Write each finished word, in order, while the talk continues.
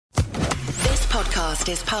podcast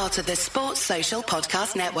is part of the Sports Social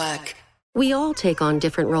Podcast Network. We all take on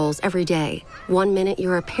different roles every day. 1 minute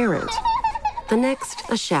you're a parent, the next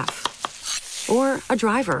a chef, or a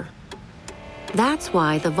driver. That's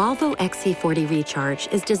why the Volvo XC40 Recharge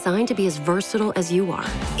is designed to be as versatile as you are.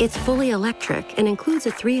 It's fully electric and includes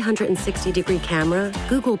a 360-degree camera,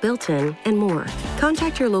 Google built-in, and more.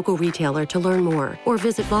 Contact your local retailer to learn more or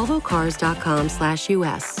visit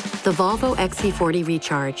volvocars.com/US. The Volvo XC40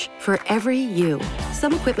 Recharge, for every you.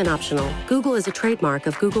 Some equipment optional. Google is a trademark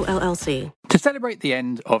of Google LLC. To celebrate the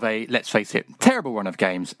end of a, let's face it, terrible run of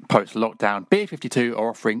games post-lockdown, Beer 52 are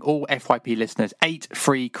offering all FYP listeners 8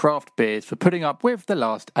 free craft beers for putting up with the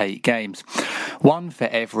last 8 games. One for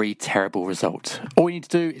every terrible result. All you need to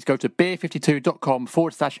do is go to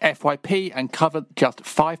beer52.com/FYP and cover just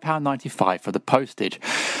 £5.95 for the postage.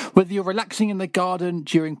 Whether you're relaxing in the garden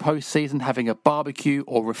during post-season, having a barbecue,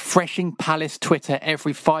 or refreshing Palace Twitter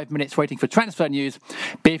every 5 minutes waiting for transfer news,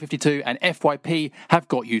 Beer 52 and FYP have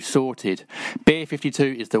got you sorted. Beer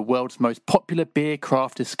 52 is the world's most popular beer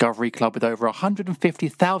craft discovery club with over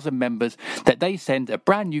 150,000 members that they send a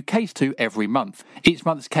brand new case to every month. Each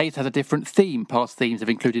month's case has a different theme. Past themes have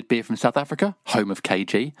included beer from South Africa, home of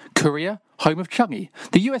KG, Korea, home of Chungy,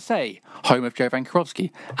 the USA, home of Jovan Karofsky,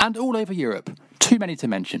 and all over Europe. Too many to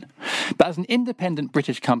mention. But as an independent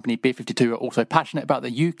British company, Beer 52 are also passionate about the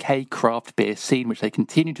UK craft beer scene, which they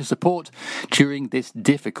continue to support during this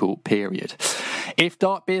difficult period. If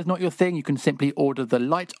dark beer is not your thing, you can simply order the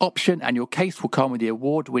light option and your case will come with the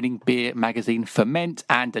award-winning beer magazine Ferment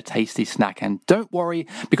and a tasty snack. And don't worry,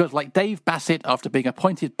 because like Dave Bassett, after being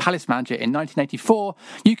appointed Palace manager in 1984,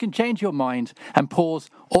 you can change your mind and pause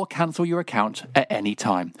or cancel your account at any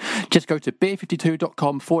time. Just go to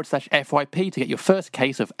beer52.com/FYP to get your first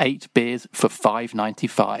case of 8 beers for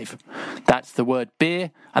 $5.95. That's the word beer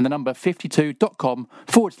and the number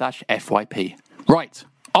 52.com/FYP. Right,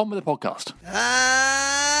 on with the podcast.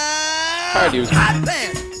 Pardew. Hot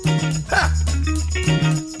pants.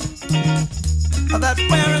 That's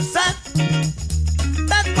where it's at.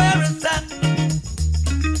 That's where it's at.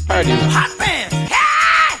 Pardew. Hot pants.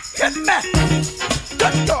 Hey! Good man.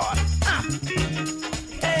 Good God.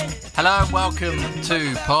 Hello and welcome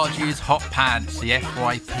to Pardew's Hot Pants, the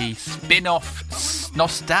FYP spin-off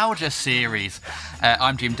nostalgia series.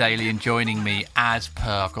 I'm Jim Daly, and joining me as per,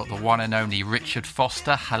 I've got the one and only Richard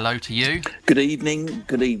Foster. Hello to you. Good evening,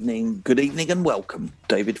 and welcome,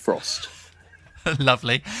 David Frost.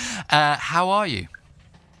 Lovely. How are you?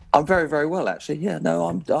 I'm very, very well, actually. Yeah, no,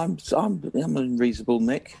 I'm in reasonable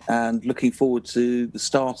nick, and looking forward to the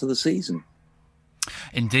start of the season.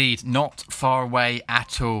 Indeed, not far away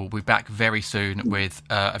at all. We'll be back very soon with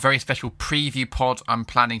a very special preview pod I'm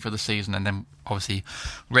planning for the season, and then obviously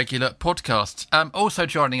regular podcasts. Also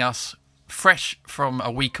joining us, fresh from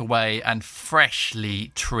a week away and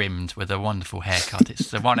freshly trimmed with a wonderful haircut,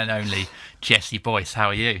 it's the one and only Jesse Boyce. How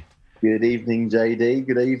are you? Good evening, JD.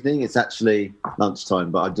 Good evening. It's actually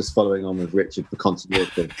lunchtime, but I'm just following on with Richard for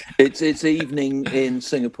continuity. It's evening in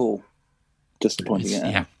Singapore. Just pointing it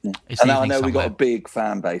out. Yeah. And I know we've got a big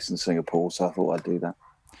fan base in Singapore, so I thought I'd do that.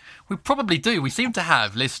 We probably do. We seem to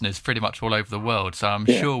have listeners pretty much all over the world, so I'm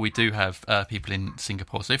sure we do have people in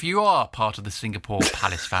Singapore. So if you are part of the Singapore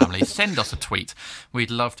Palace family, send us a tweet.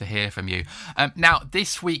 We'd love to hear from you. Now,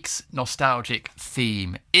 this week's nostalgic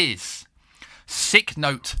theme is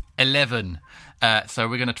Sicknote 11. So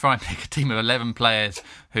we're going to try and pick a team of 11 players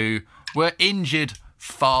who were injured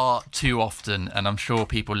far too often, and I'm sure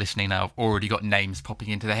people listening now have already got names popping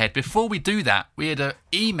into their head. Before we do that, we had an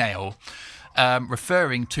email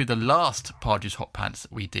referring to the last Pardew's Hot Pants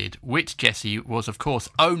that we did, which, Jesse, was, of course,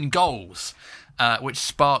 own goals, which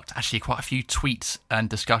sparked actually quite a few tweets and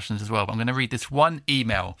discussions as well. But I'm going to read this one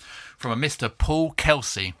email from a Mr. Paul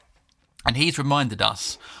Kelsey, and he's reminded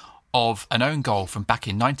us of an own goal from back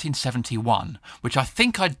in 1971, which I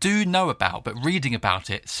think I do know about, but reading about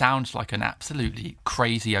it sounds like an absolutely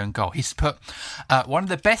crazy own goal. He's put, one of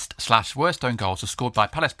the best/worst own goals scored by a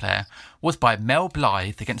Palace player was by Mel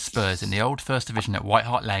Blythe against Spurs in the old First Division at White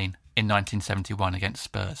Hart Lane in 1971 against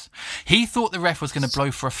Spurs. He thought the ref was going to blow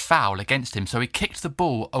for a foul against him, so he kicked the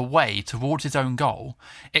ball away towards his own goal.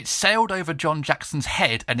 It sailed over John Jackson's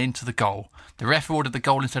head and into the goal. The ref ordered the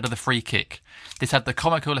goal instead of the free kick. This had the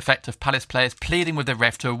comical effect of Palace players pleading with the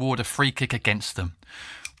ref to award a free kick against them.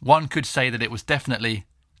 One could say that it was definitely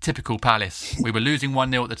typical Palace. We were losing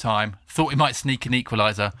 1-0 at the time, thought we might sneak an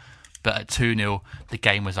equaliser, but at 2-0, the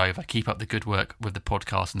game was over. Keep up the good work with the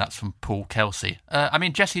podcast, and that's from Paul Kelsey. I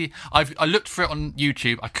mean, Jesse, I looked for it on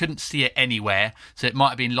YouTube. I couldn't see it anywhere, so it might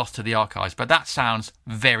have been lost to the archives, but that sounds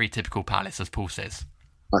very typical Palace, as Paul says.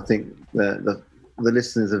 I think the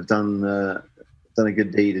listeners have done done a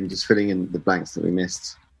good deed in just filling in the blanks that we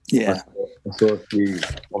missed. Yeah. I saw a few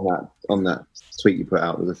on that tweet you put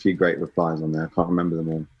out. There's a few great replies on there. I can't remember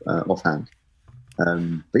them all offhand.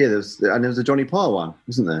 But yeah, there was a Johnny Parr one,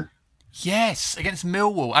 wasn't there? Yes, against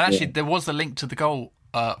Millwall. And actually, there was a link to the goal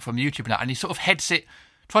from YouTube now, and he sort of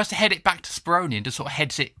tries to head it back to Speroni and just sort of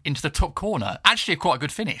heads it into the top corner. Actually, quite a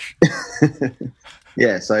good finish.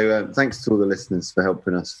 Yeah, so thanks to all the listeners for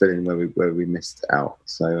helping us fill in where we missed out.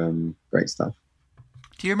 So great stuff.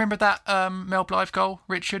 Do you remember that Mel Blythe goal,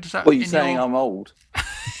 Richard? Is that Well, you're saying I'm old?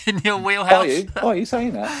 In your wheelhouse? Are you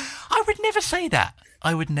saying that? I would never say that.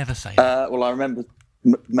 Well, I remember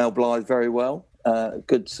Mel Blythe very well.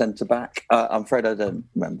 Good centre-back. I'm afraid I don't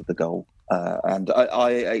remember the goal. And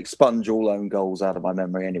I expunge all own goals out of my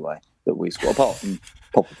memory anyway that we scored, apart from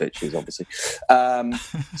Popovich's, obviously.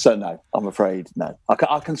 So, no, I'm afraid, no.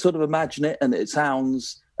 I can sort of imagine it, and it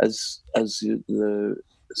sounds as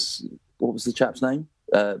what was the chap's name?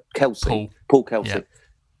 Kelsey. Paul Kelsey. Yeah.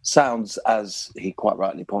 Sounds, as he quite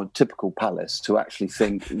rightly pointed, typical Palace, to actually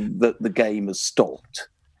think that the game has stopped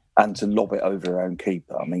and to lob it over their own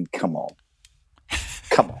keeper. I mean, come on.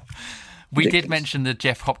 We did mention the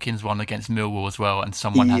Jeff Hopkins one against Millwall as well, and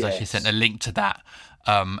someone has actually sent a link to that.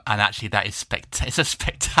 And actually, that is it's a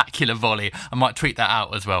spectacular volley. I might tweet that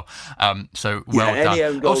out as well. So well done. Any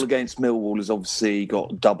own goal against Millwall has obviously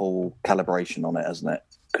got double calibration on it, hasn't it?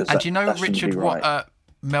 And do you know, Richard, what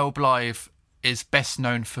Mel Blythe is best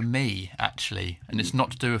known for me, actually? And it's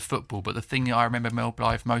not to do with football, but the thing I remember Mel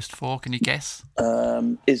Blythe most for, can you guess?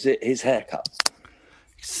 Is it his haircut?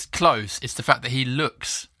 It's close. It's the fact that he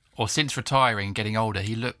looks, or since retiring, getting older,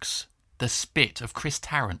 he looks the spit of Chris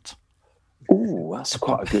Tarrant. Ooh, that's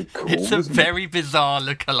quite a good call. It's a very bizarre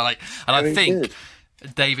lookalike. And I think good.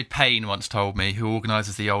 David Payne once told me, who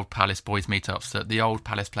organises the old Palace boys meetups, that the old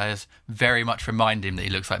Palace players very much remind him that he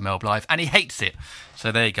looks like Mel Blythe, and he hates it.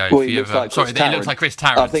 So there you go. Well, he looks like Chris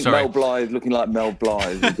Tarrant. I think sorry. Mel Blythe looking like Mel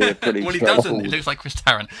Blythe would be a pretty well, he doesn't. He looks like Chris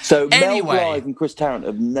Tarrant. So Mel Blythe and Chris Tarrant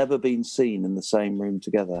have never been seen in the same room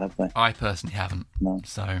together, have they? I personally haven't. No.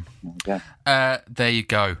 So okay. There you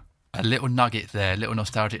go. A little nugget there, a little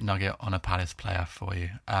nostalgic nugget on a Palace player for you.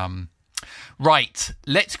 Right,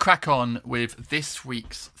 let's crack on with this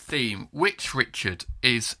week's theme, which, Richard,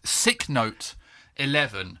 is Sicknote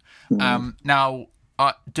 11. Now,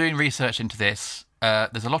 doing research into this,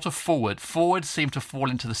 there's a lot of forwards. Forwards seem to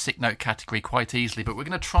fall into the Sicknote category quite easily, but we're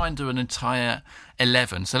going to try and do an entire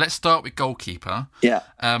 11. So let's start with goalkeeper. Yeah.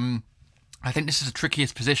 I think this is the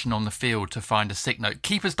trickiest position on the field to find a Sicknote.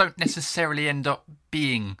 Keepers don't necessarily end up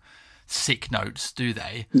being Sicknotes, do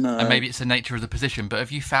they? No. And maybe it's the nature of the position, but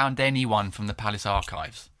have you found anyone from the Palace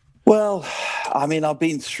archives? Well, I mean, I've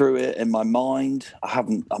been through it in my mind. I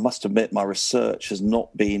must admit, my research has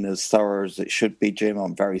not been as thorough as it should be, Jim.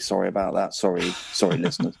 I'm very sorry about that. Sorry,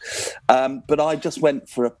 listeners. But I just went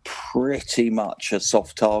for a pretty much a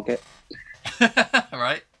soft target.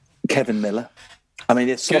 Right. Kevin Miller. I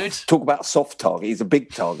mean, talk about soft target. He's a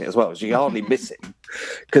big target as well, so you hardly miss him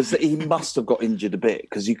because he must have got injured a bit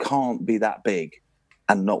because you can't be that big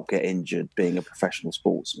and not get injured being a professional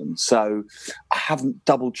sportsman. So I haven't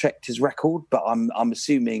double-checked his record, but I'm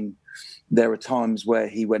assuming there are times where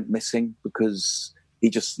he went missing because he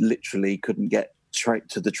just literally couldn't get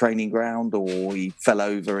to the training ground or he fell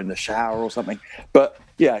over in the shower or something. But,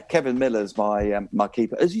 yeah, Kevin Miller's my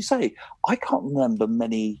keeper. As you say, I can't remember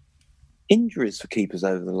many injuries for keepers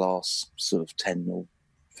over the last sort of 10 or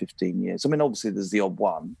 15 years. I mean, obviously there's the odd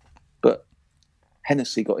one, but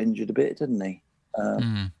Hennessy got injured a bit, didn't he?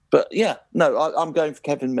 But yeah, no, I'm going for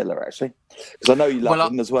Kevin Miller actually, because I know you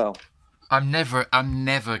love him as well. I'm never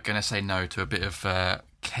going to say no to a bit of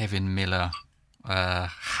Kevin Miller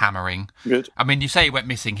hammering. Good. I mean, you say he went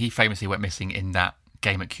missing. He famously went missing in that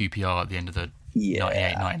game at QPR at the end of the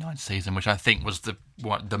 98-99 season, which I think was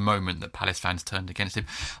the moment that Palace fans turned against him.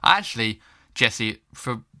 Actually, Jesse,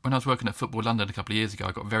 when I was working at Football London a couple of years ago,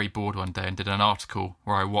 I got very bored one day and did an article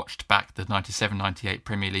where I watched back the 97-98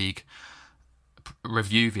 Premier League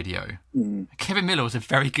review video. Kevin Miller was a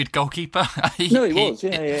very good goalkeeper. He was.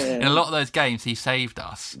 Yeah. In a lot of those games, he saved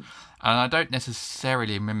us. And I don't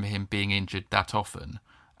necessarily remember him being injured that often.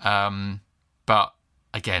 But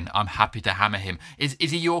again, I'm happy to hammer him. Is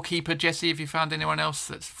he your keeper, Jesse? Have you found anyone else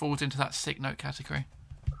that falls into that sick note category?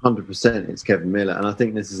 100%, it's Kevin Miller. And I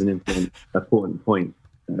think this is an important point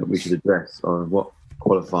we should address on what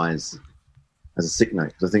qualifies as a sick note.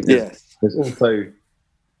 Because I think there's also...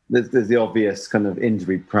 There's the obvious kind of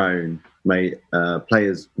injury-prone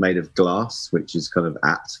players made of glass, which is kind of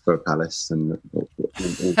apt for a Palace. And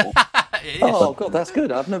oh, God, that's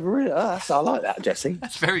good. I've never really... I like that, Jesse.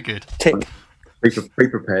 That's very good. Tick.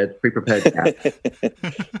 Pre-prepared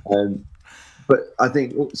but I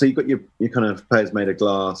think so. You've got your kind of players made of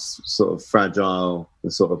glass, sort of fragile, the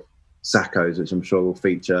sort of Sackos, which I'm sure will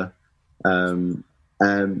feature,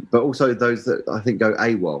 but also those that I think go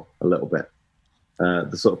AWOL a little bit.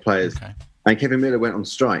 The sort of players, and Kevin Miller went on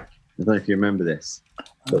strike. I don't know if you remember this,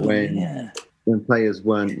 but when players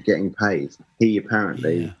weren't getting paid, he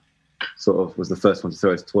apparently sort of was the first one to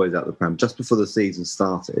throw his toys out the pram just before the season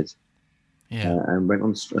started. And went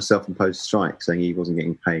on a self-imposed strike, saying he wasn't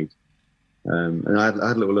getting paid. And I had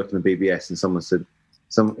a little look in the BBS, and someone said,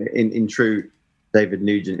 in true David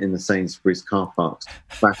Nugent in the Sainsbury's car parks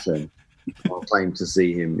fashion, I claimed to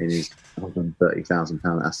see him in his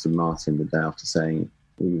 £130,000 Aston Martin the day after, saying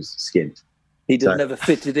he was skint. He'd have never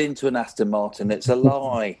fitted into an Aston Martin. It's a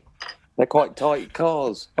lie. They're quite tight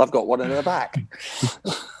cars. I've got one in the back.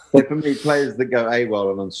 So for me, players that go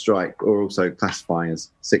AWOL and on strike are also classifying as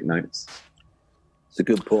sick notes. It's a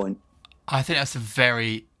good point. I think that's a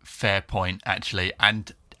very fair point, actually,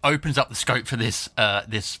 and opens up the scope for this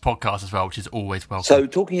this podcast as well, which is always welcome. So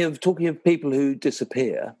talking of people who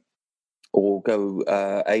disappear or go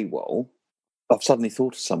AWOL, I've suddenly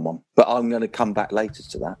thought of someone, but I'm going to come back later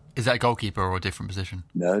to that. Is that a goalkeeper or a different position?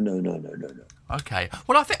 No. Okay.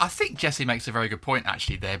 Well, I think Jesse makes a very good point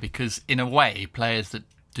actually there, because in a way, players that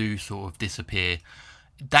do sort of disappear,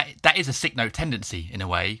 that is a sick note tendency in a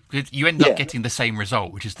way, because you end up getting the same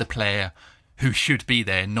result, which is the player who should be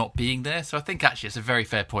there not being there. So I think actually it's a very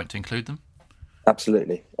fair point to include them.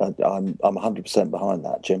 Absolutely. I'm 100% behind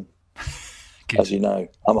that, Jim. As you know,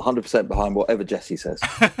 I'm 100% behind whatever Jesse says.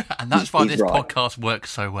 And that's why this right. podcast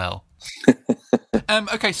works so well.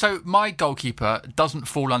 Okay, so my goalkeeper doesn't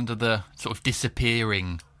fall under the sort of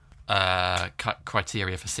disappearing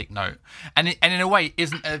criteria for sick note, and in a way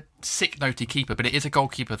isn't a sick notey keeper, but it is a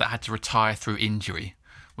goalkeeper that had to retire through injury,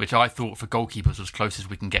 which I thought for goalkeepers was close as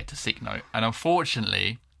we can get to sick note. And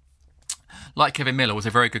unfortunately, like Kevin Miller, was a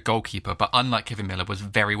very good goalkeeper, but unlike Kevin Miller, was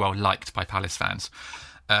very well liked by Palace fans,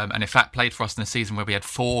 and in fact played for us in a season where we had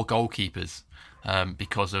 4 goalkeepers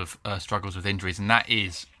because of struggles with injuries, and that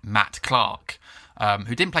is Matt Clark,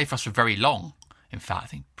 who didn't play for us for very long. In fact, I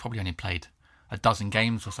think probably only played a dozen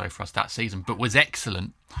games or so for us that season, but was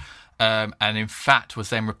excellent, and in fact was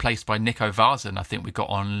then replaced by Nico Varzan, I think we got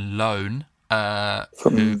on loan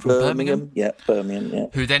from Birmingham. Yeah, Birmingham,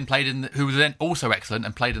 yeah. Who was then also excellent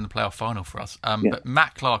and played in the playoff final for us. But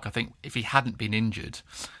Matt Clark, I think, if he hadn't been injured,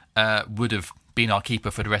 would have been our keeper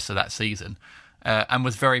for the rest of that season, and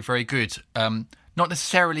was very, very good. Not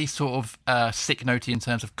necessarily sort of sick notey in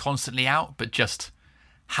terms of constantly out, but just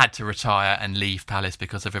had to retire and leave Palace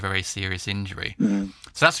because of a very serious injury.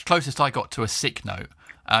 So that's the closest I got to a sick note.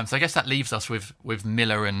 So I guess that leaves us with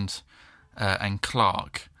Miller and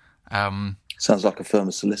Clark. Sounds like a firm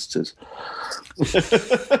of solicitors.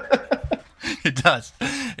 It does.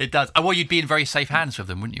 Well, you'd be in very safe hands with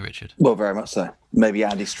them, wouldn't you, Richard? Well, very much so. Maybe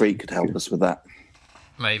Andy Street could help us with that.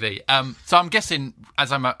 Maybe. So I'm guessing,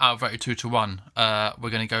 as I'm outvoted 2-1, we're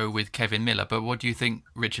going to go with Kevin Miller. But what do you think,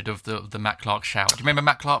 Richard, of the Matt Clark shout? Do you remember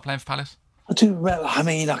Matt Clark playing for Palace? I do remember. I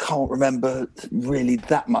mean, I can't remember really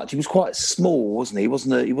that much. He was quite small, wasn't he? He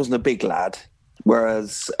wasn't a big lad.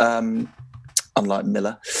 Whereas, unlike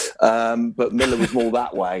Miller, but Miller was more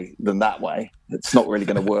that way than that way. It's not really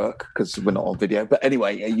going to work because we're not on video. But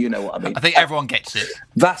anyway, you know what I mean. I think everyone gets it.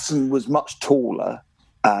 Vasson was much taller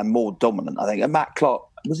and more dominant, I think. And Matt Clark,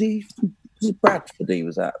 was it Bradford he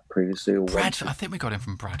was at previously? Or Bradford, I think we got him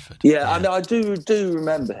from Bradford. Yeah. I know. I do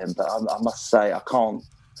remember him, but I must say I can't.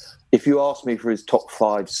 If you ask me for his top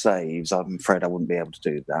 5 saves, I'm afraid I wouldn't be able to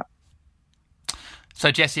do that. So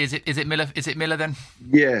Jesse, is it Miller? Is it Miller then?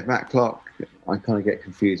 Yeah, Matt Clark. I kind of get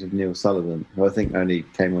confused with Neil Sullivan, who I think only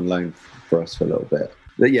came on loan for us for a little bit.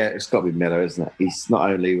 But yeah, it's got to be Miller, isn't it? He's not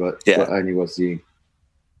only what only was the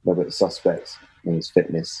suspect in his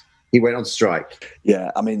fitness. He went on strike.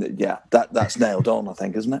 Yeah, I mean, that's nailed on, I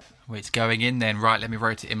think, isn't it? Well, it's going in then. Right, let me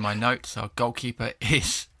write it in my notes. Our goalkeeper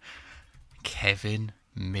is Kevin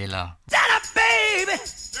Miller. Stand up, baby.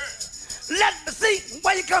 Let me see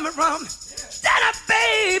where you're coming from. Stand up,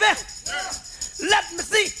 baby. Let me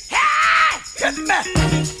see. Hey, hit me.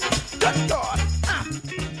 Good God.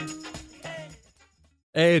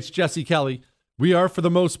 Hey, it's Jesse Kelly. We are, for the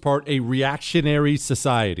most part, a reactionary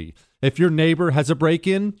society. If your neighbor has a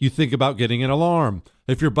break-in, you think about getting an alarm.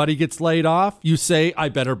 If your buddy gets laid off, you say, I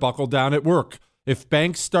better buckle down at work. If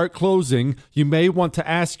banks start closing, you may want to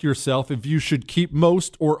ask yourself if you should keep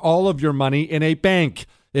most or all of your money in a bank.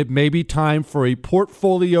 It may be time for a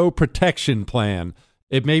portfolio protection plan.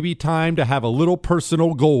 It may be time to have a little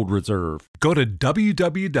personal gold reserve. Go to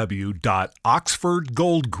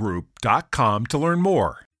www.oxfordgoldgroup.com to learn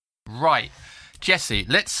more. Right. Jesse,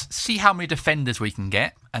 let's see how many defenders we can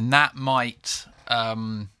get, and that might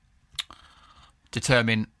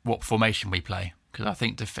determine what formation we play. Because I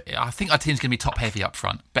think our team's going to be top-heavy up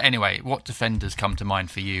front. But anyway, what defenders come to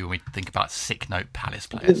mind for you when we think about Sicknote Palace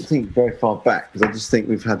players? I didn't think very far back, because I just think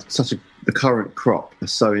we've had the current crop are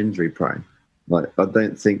so injury-prone. Like, I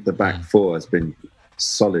don't think the back four has been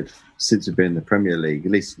solid since we've been in the Premier League,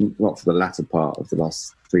 at least not for the latter part of the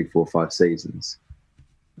last 3, 4, 5 seasons.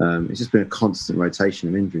 It's just been a constant rotation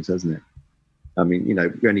of injuries, hasn't it? I mean,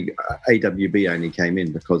 AWB only came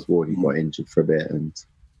in because Wardy got injured for a bit, and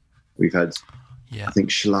we've had, I think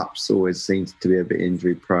Schlapp's always seems to be a bit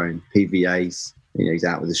injury prone. PVA's, he's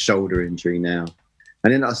out with a shoulder injury now.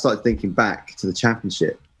 And then I started thinking back to the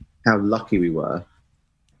Championship, how lucky we were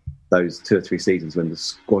those 2 or 3 seasons when the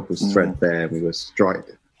squad was threadbare, we were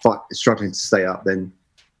struggling to stay up, then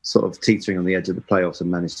sort of teetering on the edge of the playoffs and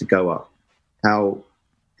managed to go up. How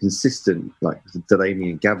consistent like Delaney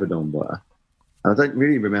and Gabardon were. And I don't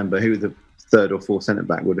really remember who the 3rd or 4th centre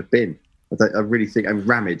back would have been. I really think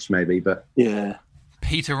Ramage maybe, but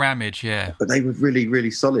Peter Ramage, But they were really,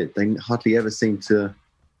 really solid. They hardly ever seemed to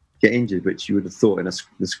get injured, which you would have thought in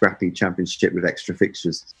the scrappy Championship with extra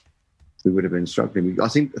fixtures we would have been struggling. I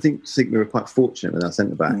think we were quite fortunate with our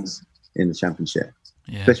centre backs in the Championship,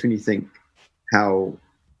 especially when you think how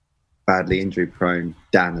badly injury prone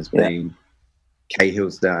Dan has been.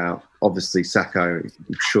 Cahill's out. Obviously, Sacco, I'm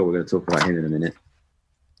sure we're going to talk about him in a minute.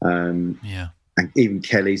 And even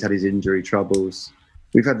Kelly's had his injury troubles.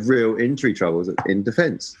 We've had real injury troubles in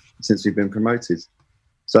defence since we've been promoted.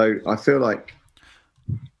 So I feel like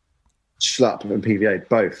Schlupp and PVA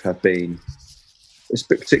both have been,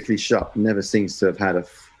 particularly Schlupp, never seems to have had a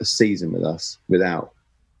season with us without.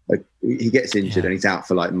 He gets injured and he's out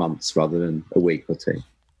for like months rather than a week or 2.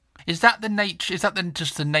 Is that the nature? Is that then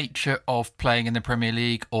just the nature of playing in the Premier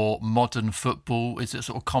League or modern football? Is it a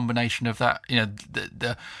sort of combination of that?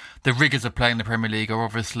 The rigours of playing in the Premier League are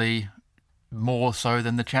obviously more so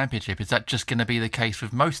than the Championship. Is that just going to be the case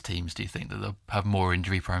with most teams? Do you think that they'll have more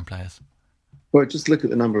injury-prone players? Well, just look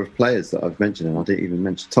at the number of players that I've mentioned, and I didn't even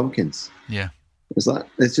mention Tompkins. Yeah,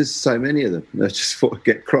 there's just so many of them. They just thought to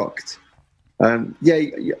get crocked. I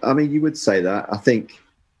mean, you would say that. I think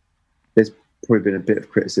there's probably been a bit of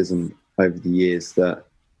criticism over the years that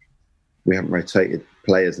we haven't rotated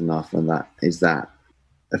players enough, and that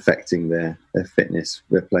affecting their fitness.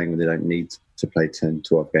 They're playing when they don't need to play 10,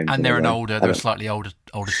 12 games. And they're a slightly older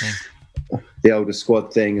team. The older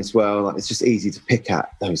squad thing as well. Like, it's just easy to pick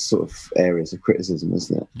at those sort of areas of criticism,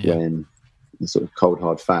 isn't it? Yeah. When the sort of cold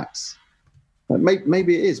hard facts.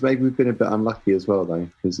 Maybe it is. Maybe we've been a bit unlucky as well, though,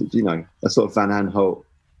 because a sort of Van Aanholt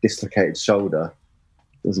dislocated shoulder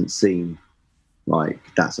doesn't seem like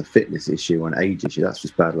that's a fitness issue or an age issue. That's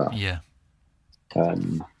just bad luck. Yeah.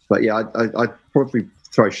 But yeah, I'd probably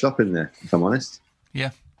throw Schlupp in there, if I'm honest.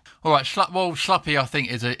 Yeah. All right. Schluppy, I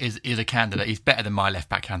think, is a candidate. He's better than my left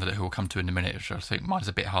back candidate, who we'll come to in a minute, which I think mine's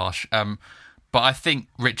a bit harsh. But I think,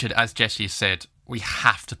 Richard, as Jesse said, we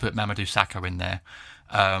have to put Mamadou Sakho in there.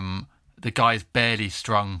 The guy's barely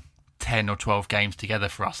strung 10 or 12 games together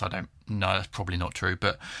for us. I don't know. That's probably not true,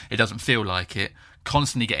 but it doesn't feel like it.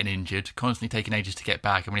 Constantly getting injured, constantly taking ages to get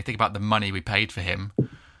back. And when you think about the money we paid for him,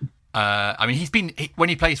 I mean, when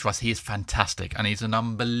he plays for us, he is fantastic, and he's an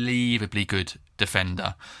unbelievably good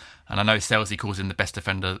defender. And I know Selzy calls him the best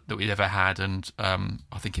defender that we've ever had, and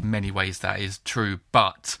I think in many ways that is true.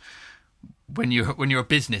 But when you're a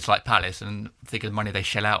business like Palace and think of the money they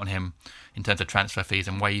shell out on him in terms of transfer fees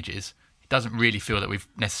and wages, it doesn't really feel that we've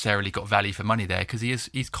necessarily got value for money there, because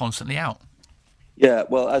he's constantly out. Yeah,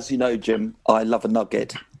 well, as you know, Jim, I love a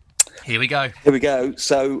nugget. Here we go.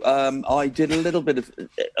 So I did a little bit of...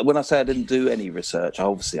 When I say I didn't do any research,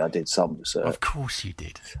 obviously I did some research. Of course you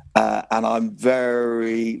did. And I'm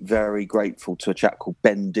very, very grateful to a chap called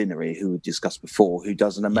Ben Dinnery, who we discussed before, who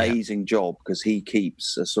does an amazing job, because he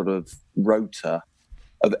keeps a sort of rota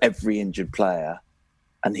of every injured player,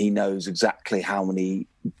 and he knows exactly how many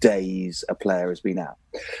days a player has been out.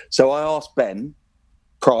 So I asked Ben,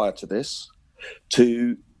 prior to this,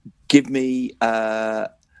 to give me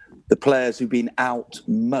the players who've been out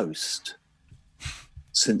most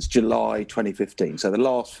since July 2015. So the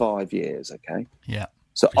last 5 years, okay? Yeah.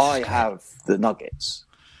 So I have the nuggets,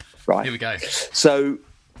 right? Here we go. So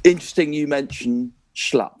interesting you mention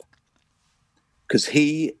Schlupp, because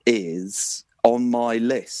he is on my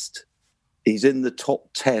list. He's in the top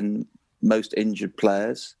 10 most injured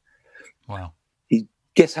players. Wow.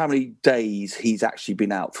 Guess how many days he's actually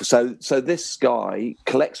been out for. So this guy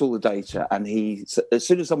collects all the data, and as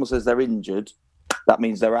soon as someone says they're injured, that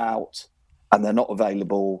means they're out and they're not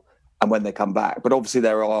available, and when they come back. But obviously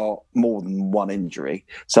there are more than one injury.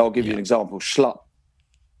 So I'll give you an example. Schlupp,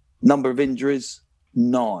 number of injuries,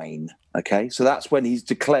 9. Okay, so that's when he's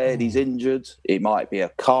declared he's injured. It might be a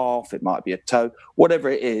calf, it might be a toe, whatever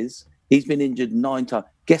it is. He's been injured 9 times.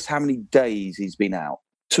 Guess how many days he's been out?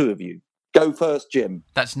 2 of you. Go first, Jim.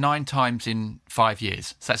 That's 9 times in 5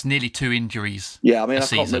 years. So that's nearly 2 injuries. Yeah, I mean, a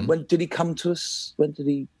season. When did he come to us? When did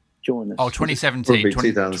he join us? Oh, 2017.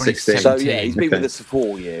 2016. So yeah, he's been with us for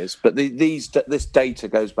 4 years, but this data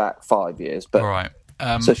goes back 5 years. But right.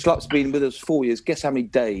 So Schlupp's been with us 4 years. Guess how many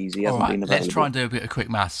days he hasn't been available? Let's try and do a bit of quick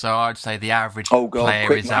maths. So I'd say the average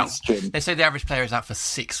player is out. Let's say the average player is out for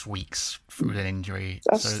 6 weeks with an injury.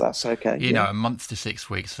 That's okay. You know, a month to 6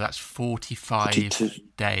 weeks. So that's 42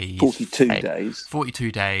 days. 42 days.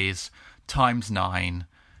 42 days times 9.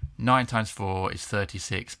 9 times 4 is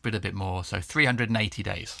 36, but a bit more. So 380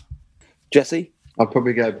 days. Jesse? I'll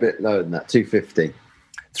probably go a bit lower than that, 250.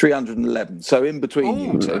 311. So in between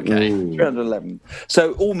you two. Okay. 311.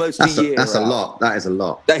 So almost a year. That's a lot. That is a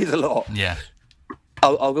lot. That is a lot. Yeah.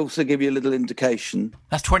 I'll also give you a little indication.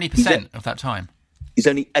 That's 20% of that time. He's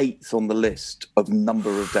only 8th on the list of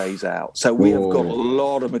number of days out. So we have got a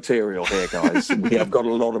lot of material here, guys. We have got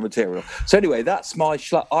a lot of material. So anyway, that's my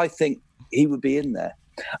Schlupp. I think he would be in there.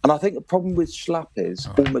 And I think the problem with Schlupp is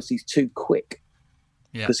almost he's too quick.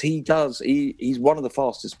 Yeah. Because he's one of the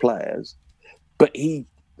fastest players. But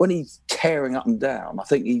when he's tearing up and down, I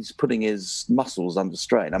think he's putting his muscles under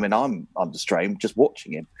strain. I mean, I'm under strain just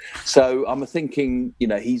watching him. So I'm thinking,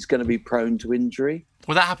 he's going to be prone to injury.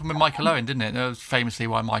 Well, that happened with Michael Owen, didn't it? That was famously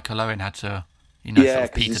why Michael Owen had to, sort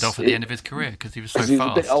of petered off at the end of his career because he was so fast. He was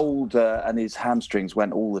a bit older and his hamstrings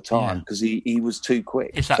went all the time because he was too quick.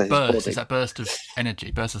 It's that burst. It's that burst of energy,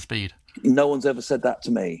 burst of speed. No one's ever said that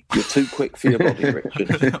to me. You're too quick for your body,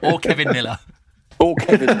 Richard. Or Kevin Miller. Or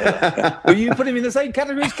Kevin Miller. Will you put him in the same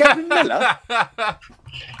category as Kevin Miller?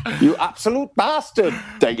 You absolute bastard,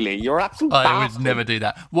 Daly. You're absolute bastard. I would never do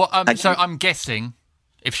that. So I'm guessing,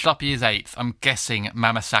 if Schluppy is 8th, I'm guessing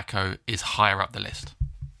Mamasako is higher up the list.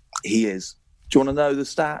 He is. Do you want to know the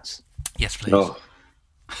stats? Yes, please. Oh.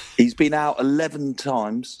 He's been out 11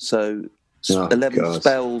 times, so 11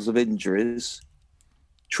 spells of injuries.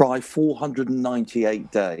 Try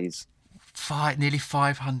 498 days. Nearly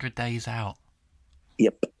 500 days out.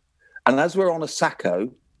 Yep. And as we're on a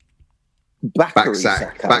Sacco,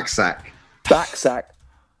 Backsack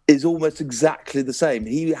is almost exactly the same.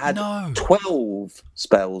 He had 12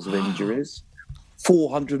 spells of injuries,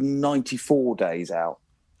 494 days out.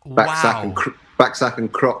 Backsack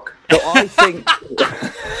and Croc. So I think...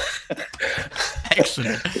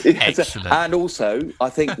 Excellent. And also, I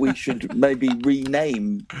think we should maybe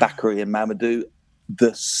rename Bakary and Mamadou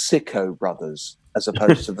the Sicko brothers, as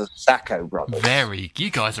opposed to the Sacco brothers. You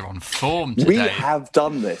guys are on form today. We have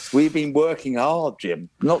done this. We've been working hard, Jim,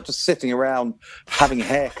 not just sitting around having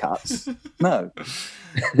haircuts. No,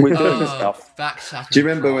 we're doing stuff. Do you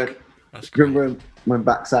remember when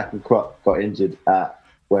Backsack and Croc got injured at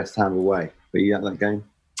West Ham away? Were you at that game?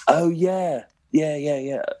 Oh, yeah.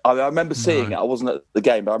 I remember seeing it. I wasn't at the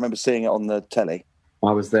game, but I remember seeing it on the telly.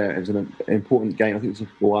 I was there. It was an important game. I think it was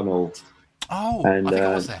 1-1. Oh, I think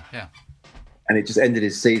I was there, yeah. And it just ended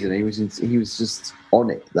his season. He was just on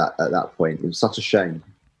it at that point. It was such a shame.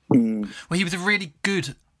 Mm. Well, he was a really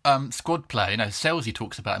good squad player. Selzy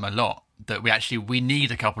talks about him a lot. That we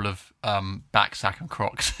need a couple of Backsack and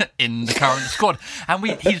Crocs in the current squad, and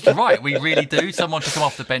he's right. We really do. Someone to come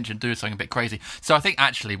off the bench and do something a bit crazy. So I think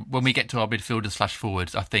actually when we get to our midfielders /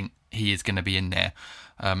 forwards, I think he is going to be in there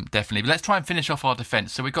definitely. But let's try and finish off our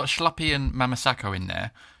defence. So we've got Schluppy and Mamasako in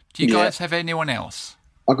there. Do you guys have anyone else?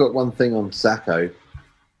 I've got one thing on Sacco.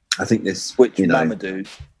 I think this... Mamadou?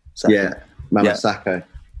 Sacco. Yeah, Mamasako.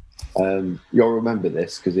 Yeah. You'll remember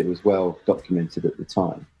this because it was well documented at the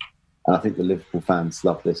time. And I think the Liverpool fans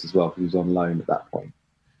love this as well. He was on loan at that point.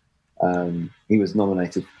 He was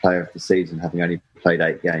nominated for Player of the Season, having only played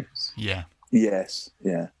 8 games. Yeah. Yes,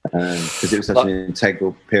 yeah. Because it was such an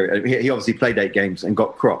integral period. He obviously played 8 games and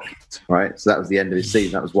got crocked, right? So that was the end of his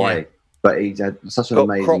season. That was why. Yeah. But he had such an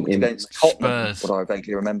amazing against Tottenham. What I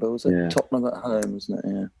vaguely remember was it Tottenham at home, wasn't it?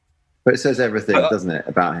 Yeah. But it says everything, doesn't it,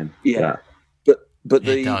 about him? Yeah. But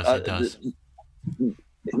it does.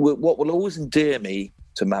 What will always endear me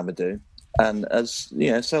to Mamadou, and as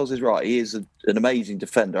Sells is right, he is an amazing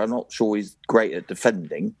defender. I'm not sure he's great at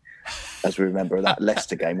defending, as we remember that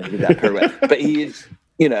Leicester game when he did that pirouette. But he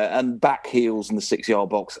and back heels in the 6-yard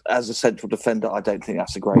box. As a central defender, I don't think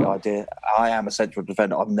that's a great idea. I am a central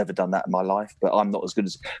defender. I've never done that in my life, but I'm not as good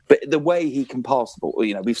as... But the way he can pass the ball,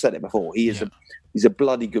 we've said it before, he's a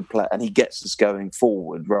bloody good player, and he gets us going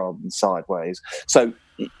forward rather than sideways. So,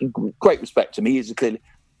 great respect to him. He is a clearly...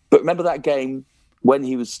 But remember that game when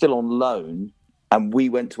he was still on loan and we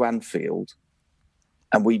went to Anfield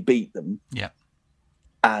and we beat them? Yeah.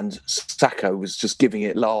 And Sacco was just giving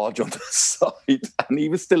it large on the side, and he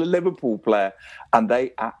was still a Liverpool player, and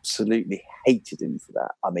they absolutely hated him for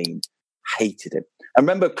that. I mean, hated him. And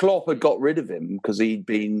remember, Klopp had got rid of him because he'd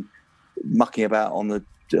been mucking about on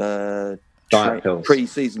the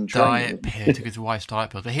pre-season training. Took his wife's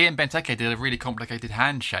diet pills. But he and Benteke did a really complicated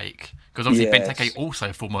handshake because obviously Benteke, also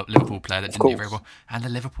a former Liverpool player that didn't do very well, and the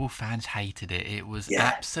Liverpool fans hated it. It was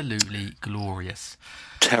absolutely glorious.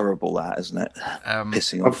 Terrible, that, isn't it?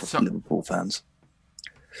 Pissing off Liverpool fans.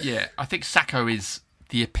 Yeah, I think Sacco is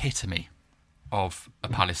the epitome of a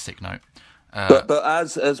Palace sick note. But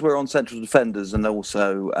as we're on central defenders, and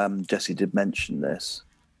also Jesse did mention this,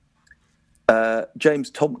 James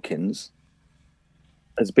Tompkins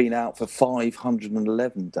has been out for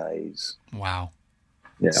 511 days. Wow.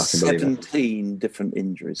 Yeah, I can believe 17 different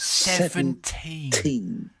injuries.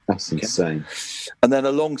 17. That's insane. And then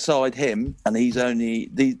alongside him, and he's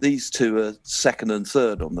only... These two are second and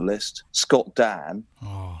third on the list. Scott Dan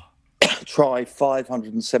tried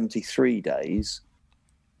 573 days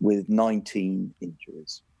with 19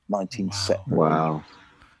 injuries. 19 set. Wow.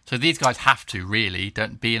 So these guys have to really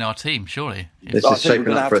don't be in our team, surely. This is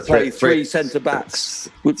shaping up for a three centre-backs.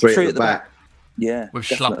 Three at the back. Yeah, with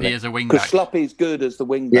Schluppy as a wing back. Because Schluppy's good as the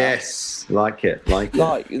wing back. Yes, like it. Like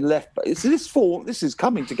left. This is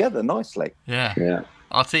coming together nicely. Yeah.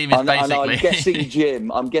 Our team is basically.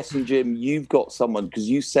 And I'm guessing Jim, you've got someone because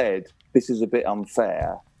you said this is a bit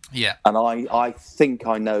unfair. Yeah. And I think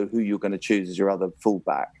I know who you're going to choose as your other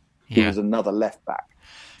fullback. Who is another left back.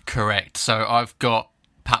 Correct. So I've got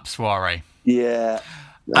Pap Soiree. Yeah,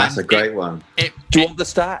 that's a great one. Do you want the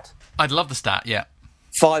stat? I'd love the stat. Yeah.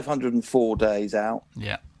 504 days out.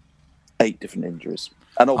 Yeah. 8 different injuries.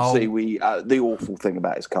 And obviously, the awful thing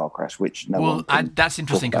about his car crash, which that's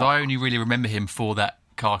interesting because I only really remember him for that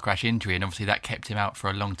car crash injury, and obviously that kept him out for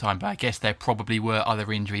a long time. But I guess there probably were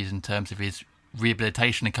other injuries in terms of his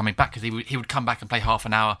rehabilitation and coming back, because he would come back and play half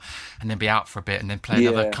an hour and then be out for a bit and then play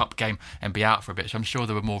another cup game and be out for a bit. So I'm sure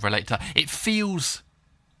there were more related to that. It feels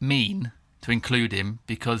mean to include him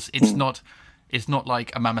because it's not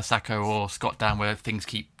like a Mama Sacco or Scott Dan where things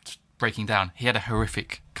keep breaking down. He had a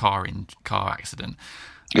horrific car accident,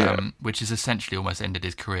 which has essentially almost ended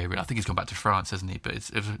his career. I think he's gone back to France, hasn't he? But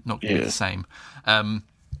it's not going to be the same.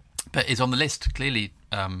 But it's on the list, clearly,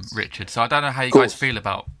 Richard. So I don't know how you guys feel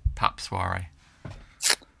about Pap Soiree.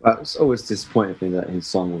 It's always disappointed me that his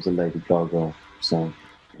song was a Lady Gaga song.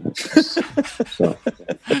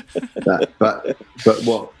 But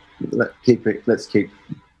what? Let's keep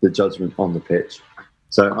the judgment on the pitch.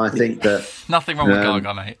 So I think that nothing wrong with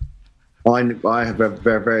Gaga, mate. I have a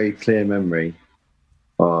very, very clear memory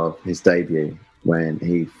of his debut when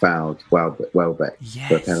he fouled Welbeck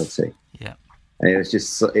for a penalty. Yeah, and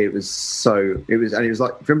it was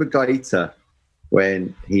like, remember Gaeta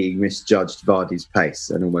when he misjudged Vardy's pace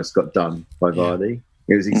and almost got done by Vardy?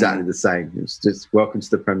 It was exactly the same. It was just welcome to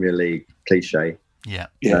the Premier League cliche.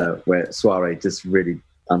 Where Soirée just really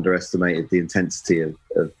underestimated the intensity of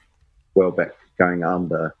Welbeck going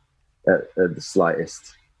under at the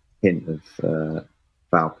slightest hint of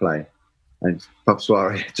foul play, and Pap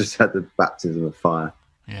Soirée just had the baptism of fire.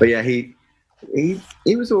 But he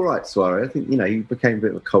was all right, Soirée. I think he became a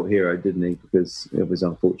bit of a cult hero, didn't he? Because of his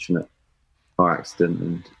unfortunate car accident,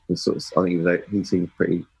 and I think he seemed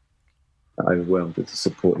pretty overwhelmed with the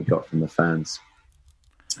support he got from the fans.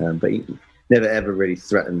 But he never ever really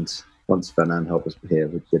threatened, once Van Aanholt was here,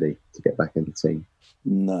 did he, to get back in the team?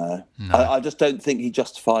 No. I just don't think he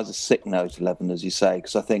justifies a sick note 11, as you say,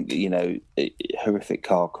 because I think, horrific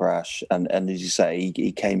car crash, and as you say,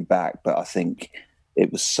 he came back, but I think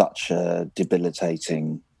it was such a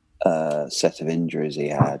debilitating set of injuries he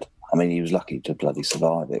had. I mean, he was lucky to bloody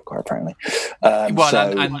survive it, quite frankly. And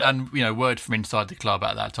word from inside the club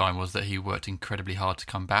at that time was that he worked incredibly hard to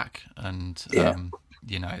come back, and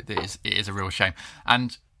it is a real shame.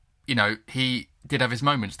 And he did have his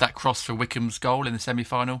moments. That cross for Wickham's goal in the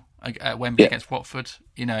semi-final at Wembley against Watford.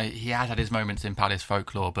 He has had his moments in Palace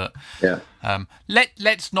folklore, but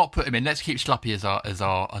let's not put him in. Let's keep Schluppy as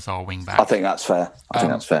our wing back. I think that's fair.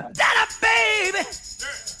 Stand up, baby.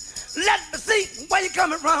 Let me see where you're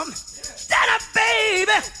coming from. Stand up, baby.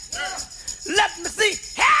 Let me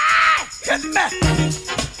see. Hey, hit me.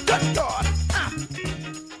 Good God.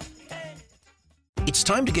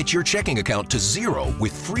 time to get your checking account to zero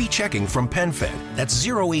with free checking from PenFed. That's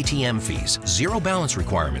zero ATM fees, zero balance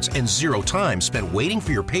requirements, and zero time spent waiting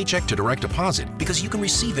for your paycheck to direct deposit because you can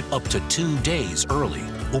receive it up to 2 days early.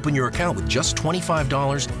 Open your account with just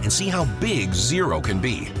 $25 and see how big zero can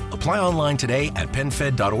be. Apply online today at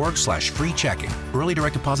PenFed.org/free checking. Early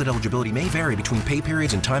direct deposit eligibility may vary between pay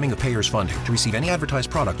periods and timing of payers' funding. To receive any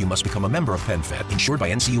advertised product, you must become a member of PenFed, insured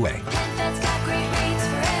by NCUA.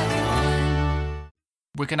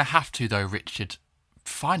 We're going to have to, though, Richard,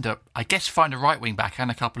 find a right wing back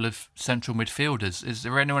and a couple of central midfielders. Is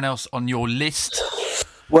there anyone else on your list?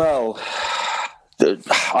 Well,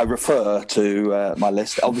 I refer to my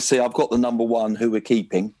list. Obviously, I've got the number one who we're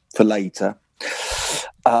keeping for later.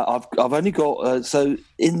 I've only got so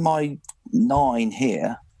in my 9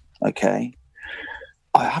 here. Okay,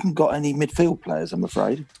 I haven't got any midfield players, I'm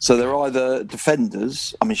afraid. So they're either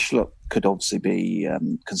defenders. I mean, Schlupp could obviously be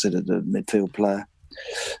considered a midfield player.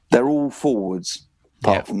 They're all forwards,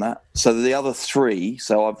 apart from that. So the other 3.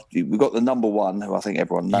 So we've got the number one, who I think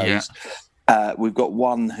everyone knows. Yeah. We've got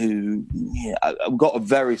one who, I've got a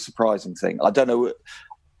very surprising thing. I don't know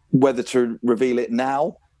whether to reveal it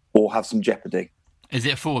now or have some jeopardy. Is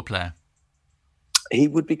it a forward player? He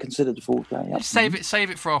would be considered a forward player. Let's save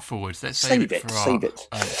it for our forwards. Let's save it.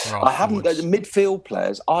 I haven't got the midfield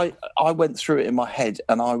players. I went through it in my head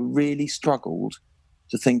and I really struggled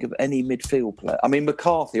to think of any midfield player. I mean,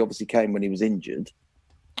 McCarthy obviously came when he was injured.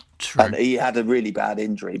 True. And he had a really bad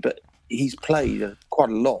injury, but he's played quite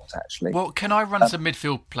a lot, actually. Well, can I run some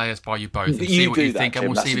midfield players by you both and see what you think? Jim,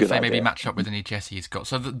 and we'll see if they maybe match up with any Jesse's got.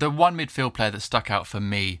 So the one midfield player that stuck out for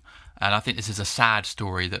me, and I think this is a sad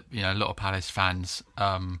story that a lot of Palace fans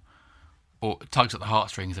or tugs at the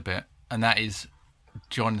heartstrings a bit, and that is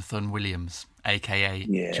Jonathan Williams,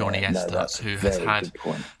 a.k.a. Johnny Esther, who has had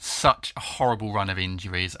such a horrible run of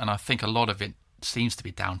injuries, and I think a lot of it seems to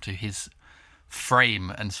be down to his frame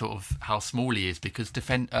and sort of how small he is, because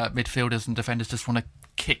midfielders and defenders just want to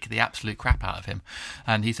kick the absolute crap out of him.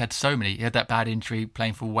 And he's had so many. He had that bad injury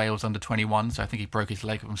playing for Wales under 21, so I think he broke his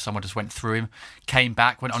leg and someone just went through him. Came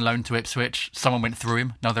back, went on loan to Ipswich, someone went through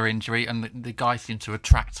him, another injury, and the guy seemed to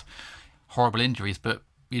attract horrible injuries. But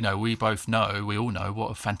we all know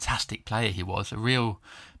what a fantastic player he was, a real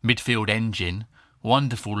midfield engine,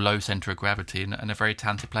 wonderful low centre of gravity, and a very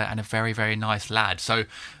talented player and a very, very nice lad. So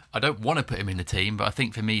I don't want to put him in the team, but I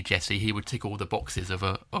think for me, Jesse, he would tick all the boxes of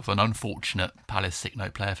an unfortunate Palace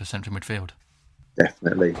Sicknote player for central midfield.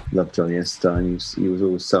 Definitely. Loved Johnny Esther. He was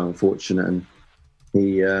always so unfortunate, and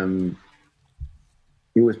he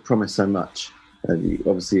always promised so much.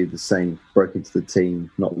 Obviously, the same broke into the team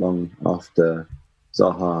not long after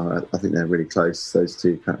Zaha. I think they're really close. Those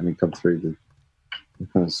two having come through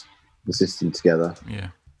the system together. Yeah.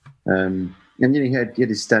 And he had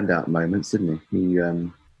his standout moments, didn't he? He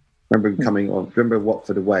remember him coming on. Remember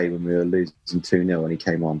Watford away when we were losing 2-0 and he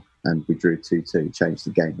came on and we drew 2-2. Changed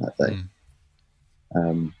the game that day.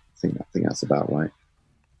 I think that's about right.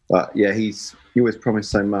 But yeah, he always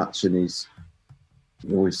promised so much, and he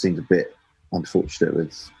always seemed a bit unfortunate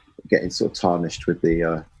with getting sort of tarnished with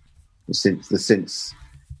the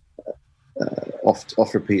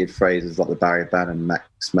oft repeated phrases like the Barry Bannon,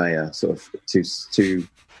 Max Meyer, sort of too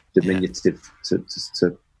diminutive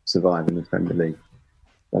to survive in the Premier League.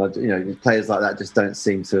 But players like that just don't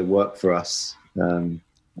seem to work for us on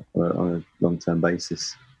a long-term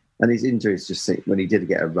basis. And his injuries just when he did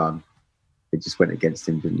get a run, it just went against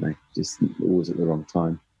him, didn't they? Just always at the wrong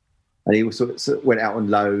time. And he sort of went out on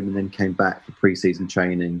loan and then came back for pre-season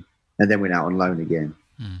training and then went out on loan again.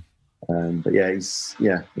 But he's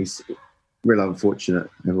real unfortunate.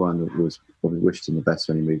 Everyone was probably wished him the best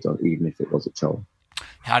when he moved on, even if it was at Charlton.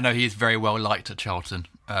 I know he is very well liked at Charlton,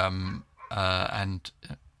 and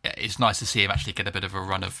it's nice to see him actually get a bit of a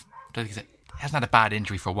run of. I don't think he hasn't had a bad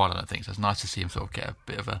injury for a while, I don't think. So it's nice to see him sort of get a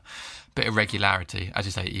bit of regularity, as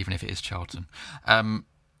you say, even if it is Charlton. Are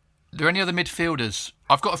there any other midfielders?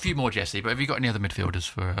 I've got a few more, Jesse, but have you got any other midfielders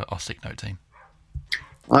for our Sicknote team?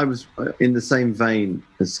 I was in the same vein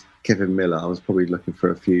as Kevin Miller. I was probably looking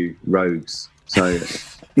for a few rogues. So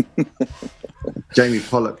Jamie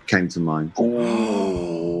Pollock came to mind.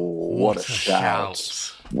 Oh, what a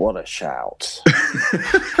shout. What a shout.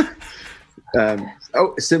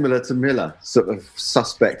 Similar to Miller, sort of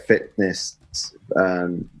suspect fitness,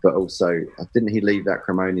 but also, didn't he leave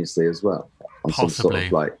acrimoniously as well? On Possibly.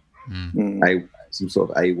 Some sort of some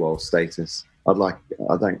sort of AWOL status.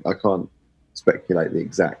 I can't speculate the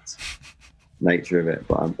exact nature of it,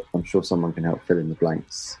 but I'm sure someone can help fill in the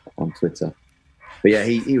blanks on Twitter. But yeah,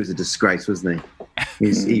 he was a disgrace, wasn't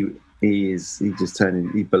he? He just turned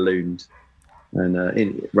in, he ballooned, and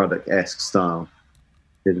in Ruddock-esque style.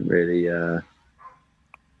 didn't really,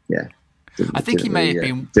 I think he may have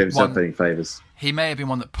been do himself any favours. He may have been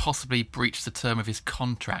one that possibly breached the term of his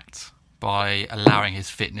contract by allowing his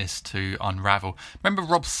fitness to unravel. Remember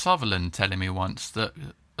Rob Sutherland telling me once that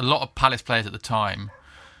a lot of Palace players at the time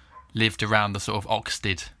lived around the sort of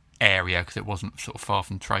Oxted area because it wasn't sort of far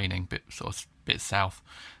from training, but sort of bit south.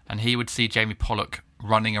 And he would see Jamie Pollock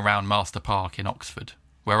running around Master Park in Oxford,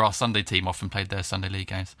 where our Sunday team often played their Sunday League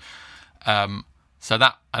games. So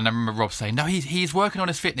that, and I remember Rob saying, no, he's working on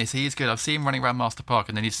his fitness. He is good. I've seen him running around Master Park,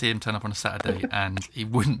 and then you'd see him turn up on a Saturday, and he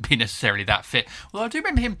wouldn't be necessarily that fit. Well, I do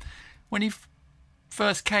remember him when he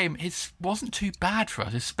first came. It wasn't too bad for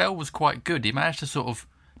us. His spell was quite good. He managed to sort of,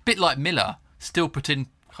 a bit like Miller, still put in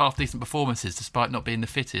half decent performances despite not being the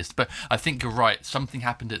fittest. But I think you're right. Something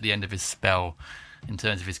happened at the end of his spell in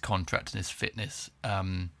terms of his contract and his fitness,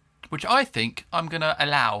 which I think I'm going to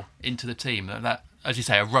allow into the team. That, as you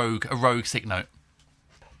say, a rogue Sicknote.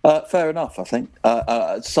 Fair enough, I think.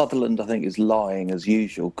 Sutherland, I think, is lying as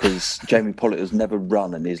usual because Jamie Pollock has never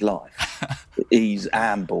run in his life. He's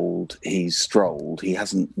ambled, he's strolled, he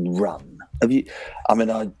hasn't run. I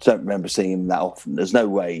don't remember seeing him that often. There's no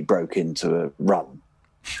way he broke into a run.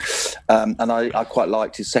 And I quite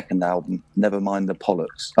liked his second album, Never Mind the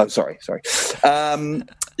Pollocks. Oh, sorry.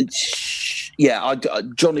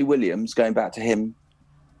 Johnny Williams, going back to him,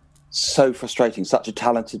 so frustrating. Such a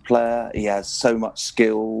talented player. He has so much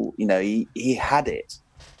skill. You know, he had it.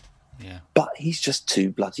 Yeah. But he's just too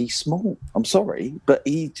bloody small. I'm sorry, but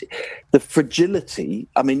the fragility.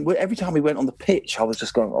 I mean, every time he went on the pitch, I was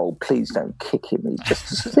just going, "Oh, please don't kick him. He's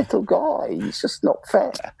just a little guy. He's just not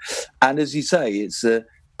fair." And as you say, it's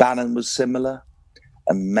Bannon was similar,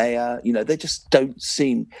 and Mayer. You know, they just don't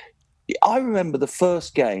seem. I remember the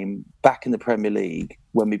first game back in the Premier League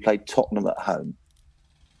when we played Tottenham at home.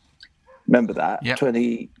 Remember that? Yep.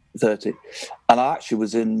 2013. And I actually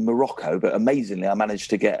was in Morocco, but amazingly, I managed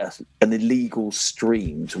to get an illegal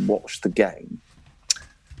stream to watch the game.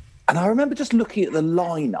 And I remember just looking at the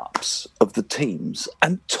lineups of the teams,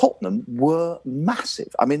 and Tottenham were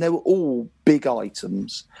massive. I mean, they were all big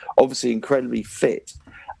items, obviously incredibly fit.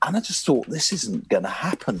 And I just thought, this isn't going to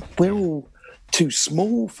happen. We're all too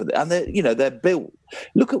small for this. And they're built.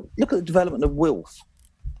 Look at the development of Wilf.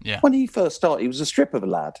 Yeah. When he first started, he was a strip of a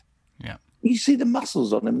lad. Yeah. You see the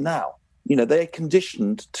muscles on him now. You know, they're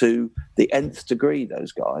conditioned to the nth degree,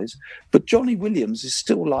 those guys. But Johnny Williams is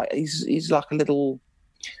still like, he's like a little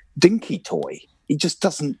dinky toy. He just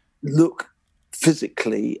doesn't look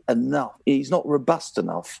physically enough. He's not robust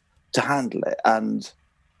enough to handle it. And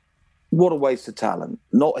what a waste of talent.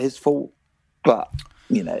 Not his fault, but,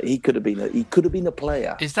 you know, he could have been a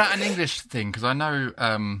player. Is that an English thing? Because I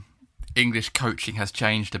know English coaching has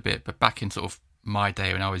changed a bit, but back in sort of my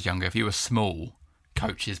day when I was younger, if you were small,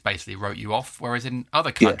 coaches basically wrote you off. Whereas in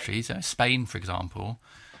other countries, Spain, for example,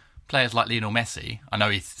 players like Lionel Messi, I know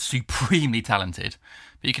he's supremely talented,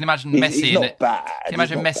 but you can imagine Messi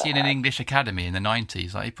in an English academy in the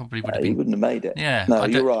 90s. Like, he probably would have been. He wouldn't have made it. Yeah, no,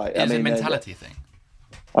 you're right. It's a mentality thing.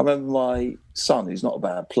 I remember my son, who's not a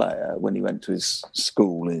bad player, when he went to his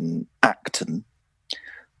school in Acton.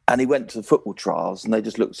 And he went to the football trials, and they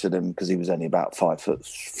just looked at him because he was only about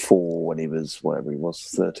 5'4" when he was, whatever he was,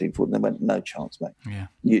 13, 14. And they went, "No chance, mate. Yeah,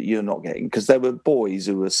 you're not getting." Because there were boys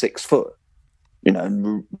who were 6 foot, you know,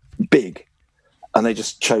 and big, and they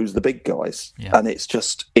just chose the big guys. Yeah. And it's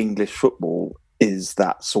just English football is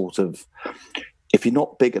that sort of. If you're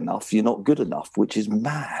not big enough, you're not good enough, which is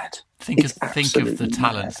mad. Think of the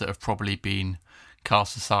talents that have probably been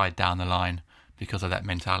cast aside down the line because of that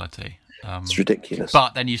mentality. It's ridiculous.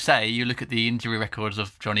 But then you look at the injury records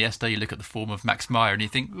of Johnny Esther, you look at the form of Max Meyer, and you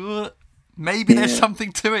think, maybe there's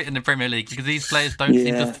something to it in the Premier League because these players don't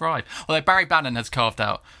seem to thrive. Although Barry Bannon has carved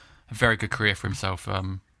out a very good career for himself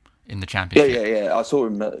in the Championship. Yeah. I saw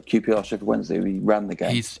him at QPR Sheffield Wednesday. He ran the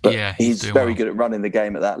game. He's very good at running the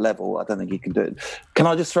game at that level. I don't think he can do it. Can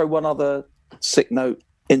I just throw one other sick note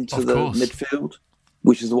into the midfield,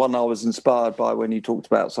 which is the one I was inspired by when you talked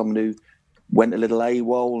about someone who went a little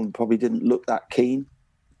AWOL and probably didn't look that keen.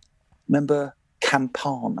 Remember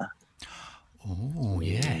Campana? Oh,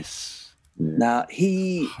 yes. Now,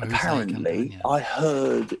 he Jose apparently, Campana. I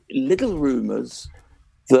heard little rumours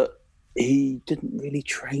that he didn't really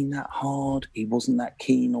train that hard. He wasn't that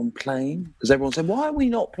keen on playing. Because everyone said, why are we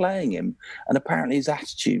not playing him? And apparently his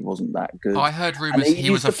attitude wasn't that good. I heard rumours he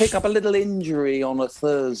used to pick up a little injury on a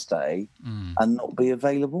Thursday and not be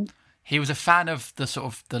available. He was a fan of the sort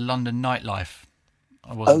of the London nightlife,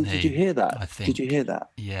 wasn't he? Did you hear that? I think. Did you hear that?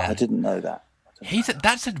 Yeah. I didn't know that.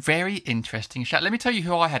 That's a very interesting shout. Let me tell you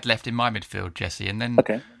who I had left in my midfield, Jesse, and then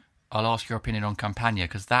I'll ask your opinion on Campagna,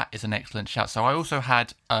 because that is an excellent shout. So I also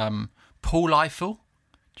had Paul Eiffel.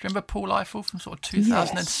 Do you remember Paul Eiffel from sort of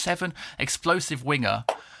 2007? Yes. Explosive winger.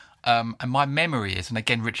 And my memory is, and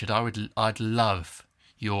again, Richard, I'd love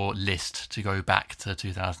your list to go back to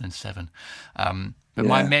 2007 but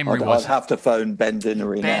my memory was... I'd have to phone Ben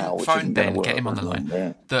Dinnery now. Phone Ben, get him on the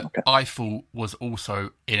line. Eiffel was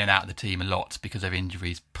also in and out of the team a lot because of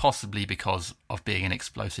injuries, possibly because of being an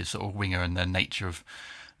explosive sort of winger and the nature of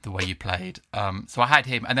the way you played. So I had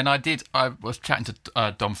him, and then I was chatting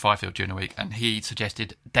to Dom Fifield during the week, and he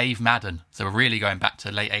suggested Dave Madden. So we're really going back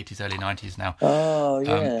to late 80s, early 90s now. Oh,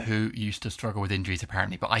 yeah. Who used to struggle with injuries,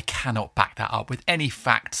 apparently. But I cannot back that up with any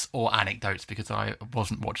facts or anecdotes because I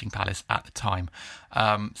wasn't watching Palace at the time.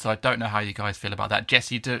 So I don't know how you guys feel about that.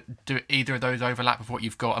 Jesse, do either of those overlap with what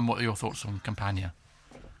you've got, and what are your thoughts on Campagna?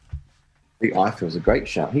 I think Eiffel was a great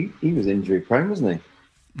shout. He was injury prone, wasn't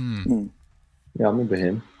he? Yeah, I remember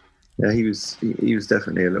him. Yeah, he was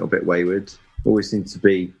definitely a little bit wayward. Always seemed to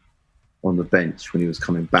be on the bench when he was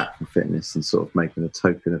coming back from fitness and sort of making a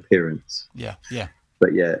token appearance. Yeah.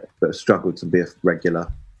 But struggled to be a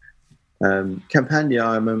regular. Campagna,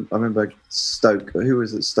 I remember Stoke. Who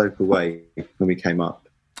was at Stoke away when we came up?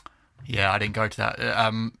 Yeah, I didn't go to that.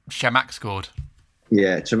 Shamak scored.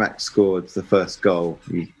 Yeah, Chamak scored the first goal.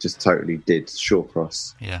 He just totally did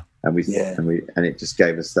Shawcross. Yeah, and it just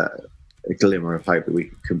gave us that a glimmer of hope that we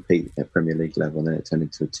could compete at Premier League level, and then it turned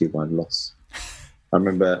into a 2-1 loss. I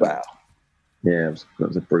remember. Wow. Yeah, it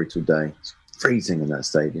was a brutal day. It's freezing in that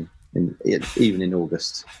stadium, even in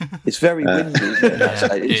August. It's very windy, isn't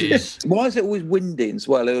it? It is. Why is it always windy as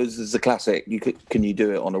well? It was a classic. Can you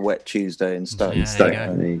do it on a wet Tuesday in Stoke? Yeah,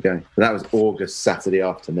 there you go. But that was August Saturday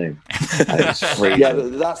afternoon. It was freezing.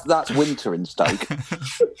 Yeah, that's winter in Stoke.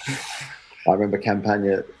 I remember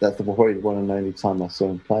Campagna. That's probably one and only time I saw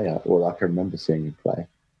him play, or I can remember seeing him play.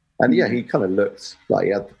 And yeah, he kind of looked like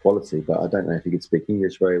he had the quality, but I don't know if he could speak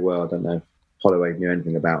English very well. I don't know if Holloway knew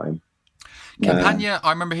anything about him. Campagna, I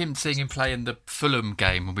remember seeing him play in the Fulham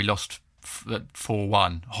game when we lost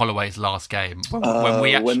 4-1, Holloway's last game.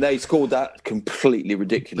 When they scored that completely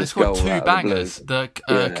ridiculous goal. They scored two bangers,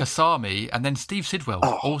 Kasami, and then Steve Sidwell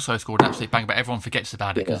also scored an absolute banger, but everyone forgets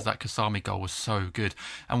about it because that Kasami goal was so good.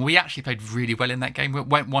 And we actually played really well in that game. We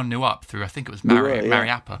went 1-0 up through, I think it was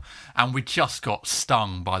Mariappa, and we just got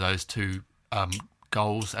stung by those two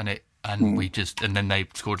goals, and then they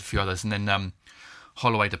scored a few others, and then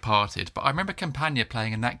Holloway departed. But I remember Campagna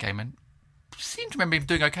playing in that game, and seem to remember him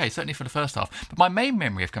doing okay, certainly for the first half. But my main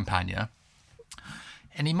memory of Campagna,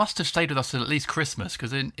 and he must have stayed with us till at least Christmas,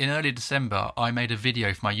 because in early December I made a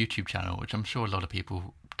video for my YouTube channel, which I'm sure a lot of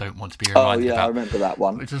people don't want to be reminded about. I remember that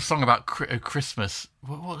one. It's a song about Christmas.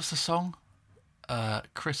 What was the song?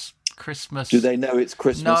 Christmas. Do they know it's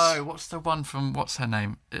Christmas? No, what's the one from, what's her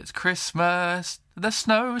name? It's Christmas, the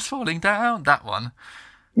snow is falling down. That one.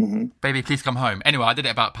 Mm-hmm. Baby, please come home. Anyway, I did it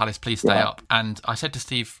about Palace, please stay up. And I said to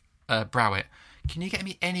Steve Browett, can you get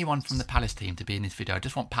me anyone from the Palace team to be in this video? I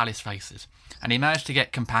just want Palace faces. And he managed to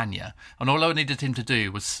get Campagna. And all I needed him to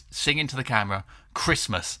do was sing into the camera,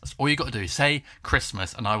 Christmas. That's all you got to do. Say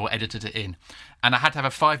Christmas, and I will edit it in. And I had to have a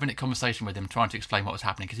 5-minute conversation with him trying to explain what was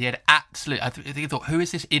happening, because he had I think he thought, who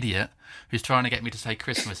is this idiot who's trying to get me to say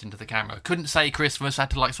Christmas into the camera? Couldn't say Christmas. I had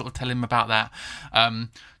to sort of tell him about that.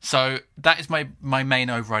 So that is my main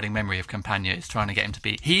overriding memory of Campagna, is trying to get him to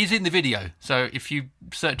be. He is in the video, so if you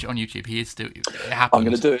search it on YouTube, he is still. It happens. I'm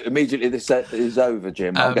going to do it immediately. This is over,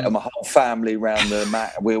 Jim. I'll get my whole family round the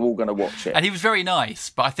mat. We're all going to watch it. And he was very nice,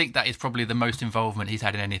 but I think that is probably the most involvement he's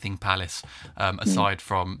had in anything Palace, aside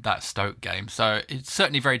from that Stoke game. So it's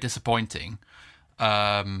certainly very disappointing.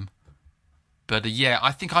 But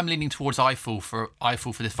I think I'm leaning towards Eiffel for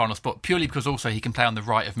this final spot, purely because also he can play on the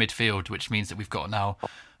right of midfield, which means that we've got now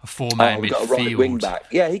a 4-man midfield. Got a right wing back.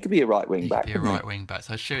 Yeah, he could be a right wing back. Wing back.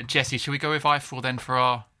 So Jesse, should we go with Eiffel then for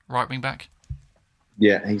our right wing back?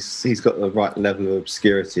 Yeah, he's got the right level of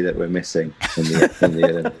obscurity that we're missing in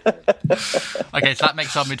the Okay, so that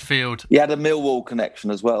makes our midfield. He had a Millwall connection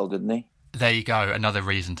as well, didn't he? There you go. Another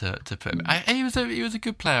reason to put him. He was a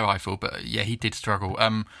good player, Eiffel, but yeah, he did struggle.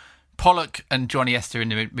 Pollock and Johnny Esther in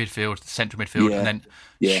the midfield, central midfield, and then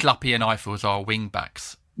Schluppy and Eiffel as our wing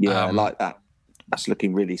backs. Yeah, I like that. That's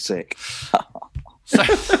looking really sick. So,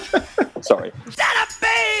 sorry. Stand up,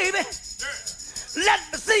 baby. Let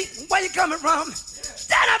me see where you're coming from.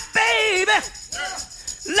 Stand up, baby.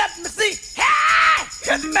 Let me see. Hey,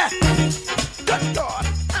 hit me. Good God.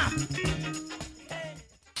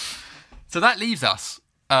 So that leaves us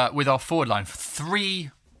with our forward line for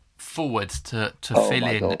 3 forwards to fill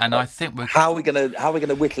in, God. And I think how are we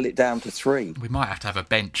gonna whittle it down to 3? We might have to have a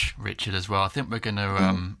bench, Richard, as well. I think we're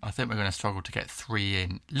gonna struggle to get 3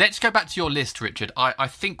 in. Let's go back to your list, Richard. I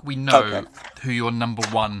think we know who your number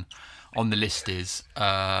 1 on the list is,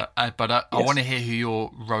 but I want to hear who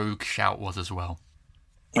your rogue shout was as well.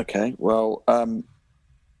 Okay, well, I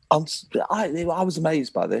was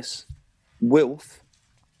amazed by this. Wilf.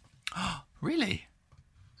 Really?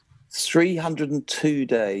 302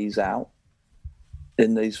 days out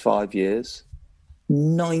in these 5 years.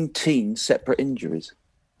 19 separate injuries.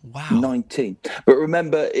 Wow. 19. But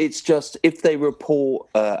remember, it's just if they report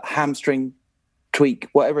hamstring tweak,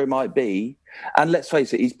 whatever it might be, and let's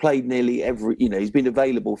face it, he's played nearly he's been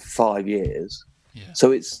available for 5 years. Yeah.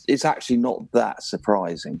 So it's actually not that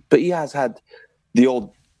surprising. But he has had the odd,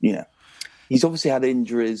 he's obviously had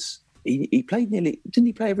injuries. He played didn't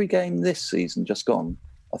he play every game this season, just gone,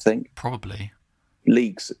 I think? Probably.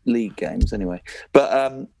 League games, anyway.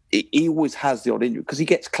 But he always has the odd injury because he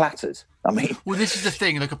gets clattered. I mean... Well, this is the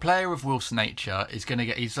thing. Like, a player of Wilf's nature is going to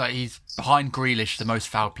get... He's behind Grealish, the most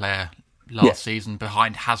foul player last season.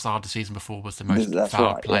 Behind Hazard the season before was the most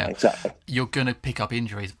foul player. Yeah, exactly. You're going to pick up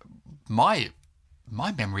injuries. My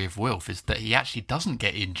memory of Wilf is that he actually doesn't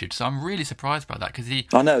get injured, so I'm really surprised by that because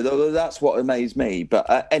I know that's what amazed me,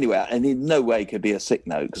 but anyway, and in no way could be a sick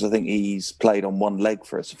note because I think he's played on one leg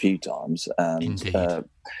for us a few times and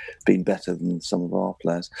been better than some of our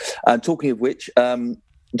players. And talking of which,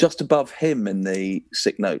 just above him in the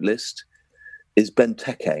sick note list is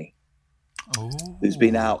Benteke, who's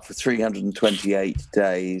been out for 328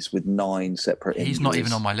 days with 9 separate injuries. He's not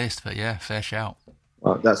even on my list, but yeah, fair shout.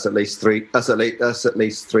 Well, that's at least 3. That's at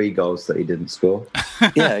least 3 goals that he didn't score.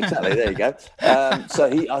 Yeah, exactly. There you go. So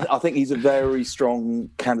I think he's a very strong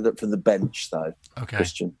candidate for the bench, though. Okay,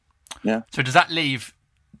 Christian. Yeah. So does that leave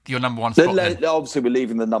your number 1 spot? Obviously, we're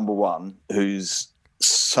leaving the number 1, who's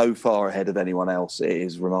so far ahead of anyone else. It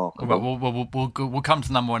is remarkable. Well, we'll come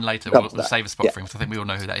to number 1 later. We'll save a spot for him because I think we all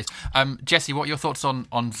know who that is. Jesse, what are your thoughts on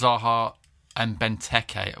Zaha and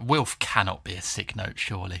Benteke? Wilf cannot be a sick note,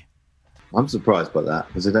 surely. I'm surprised by that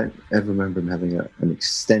because I don't ever remember him having an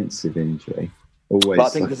extensive injury. Always, but I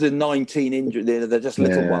think because there's 19 injuries, they're just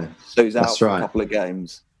little ones. So he's out for a couple of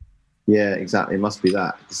games. Yeah, exactly. It must be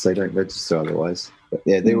that because they don't register otherwise. But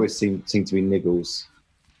yeah, they always seem to be niggles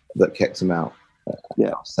that kept him out.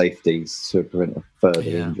 Safeties to prevent a further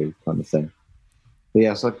injury kind of thing. But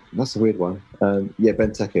yeah, so that's a weird one.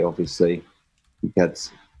 Benteke obviously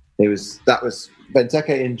Benteke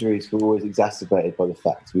injuries were always exacerbated by the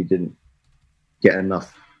fact we didn't get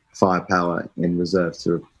enough firepower in reserve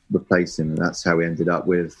to replace him, and that's how we ended up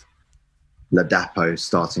with Ladapo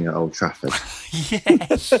starting at Old Trafford.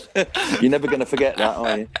 Yes. You're never going to forget that,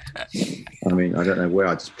 are you? I mean, I don't know where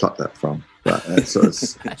I just plucked that from, but it sort of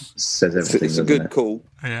says everything. It's a good call.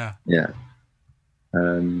 Yeah. Yeah.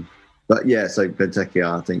 But yeah, so Benteke,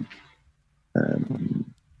 I think,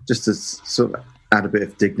 just to sort of add a bit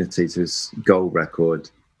of dignity to his goal record,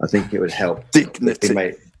 I think it would help.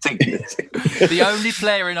 Dignity. The only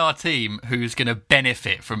player in our team who's going to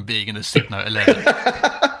benefit from being in the Sicknote 11.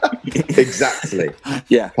 Exactly.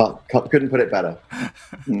 Yeah. Couldn't put it better.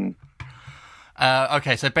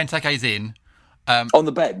 Okay, so Benteke's in. On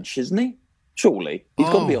the bench, isn't he? Surely. He's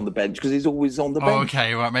got to be on the bench because he's always on the bench.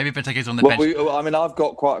 Okay, right. Maybe Benteke's on the bench. I've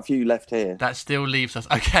got quite a few left here. That still leaves us.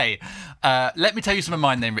 Okay. Let me tell you some of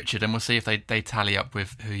mine then, Richard, and we'll see if they tally up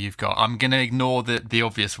with who you've got. I'm going to ignore the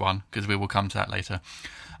obvious one because we will come to that later.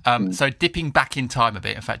 So dipping back in time a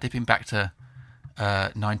bit, in fact, dipping back to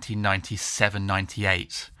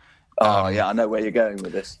 1997-98. I know where you're going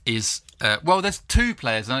with this. There's 2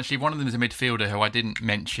 players, and actually one of them is a midfielder who I didn't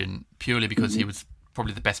mention purely because he was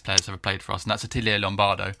probably the best player that's ever played for us, and that's Attilio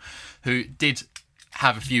Lombardo, who did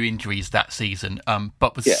have a few injuries that season,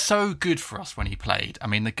 but was so good for us when he played. I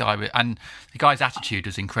mean, the guy's attitude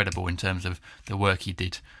was incredible in terms of the work he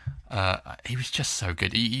did. He was just so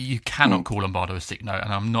good. You cannot call Lombardo a sick note,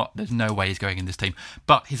 and there's no way he's going in this team.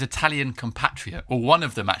 But his Italian compatriot, or one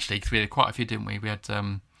of them actually, because we had quite a few, didn't we? We had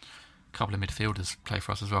a couple of midfielders play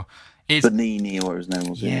for us as well. Bonini, or his name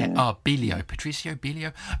was. Bilio, Patricio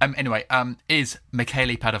Bilio. Is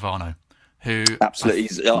Michele Padovano, who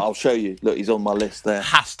absolutely. I'll show you. Look, he's on my list there.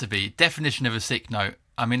 Has to be definition of a sick note.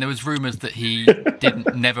 I mean, there was rumours that he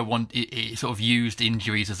never sort of used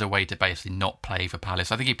injuries as a way to basically not play for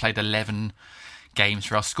Palace. I think he played 11 games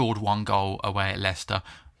for us, scored 1 goal away at Leicester.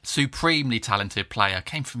 Supremely talented player,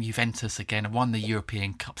 came from Juventus again and won the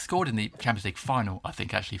European Cup, scored in the Champions League final, I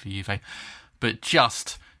think, actually, for Juve. But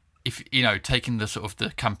just, taking the sort of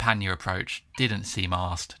the Campagna approach, didn't seem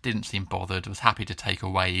arsed, didn't seem bothered, was happy to take a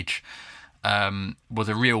wage. was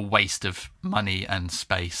a real waste of money and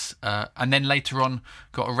space. And then later on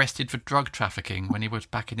got arrested for drug trafficking when he was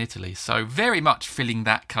back in Italy. So very much filling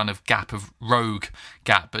that kind of gap of rogue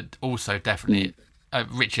gap, but also definitely,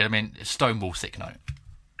 Richard, I mean, Stonewall Sicknote.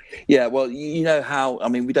 Yeah, well, you know how, I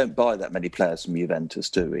mean, we don't buy that many players from Juventus,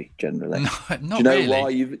 do we, generally? No, not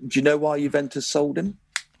really. Do you know why Juventus sold him?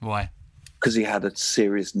 Why? Because he had a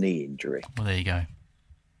serious knee injury. Well, there you go.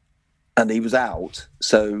 And he was out,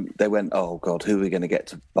 so they went, oh, God, who are we going to get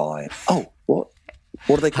to buy? Oh, what?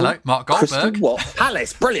 What are they called? Hello, Mark Goldberg. Crystal what?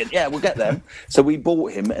 Palace, brilliant. Yeah, we'll get them. So we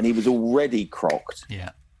bought him, and he was already crocked. Yeah.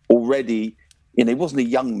 Already, he wasn't a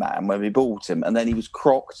young man when we bought him, and then he was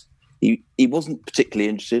crocked. He wasn't particularly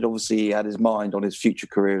interested. Obviously, he had his mind on his future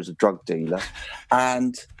career as a drug dealer.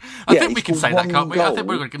 And I think we can say that, can't we? I think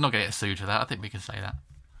we're not going to get sued for that. I think we can say that.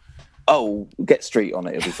 Oh, get street on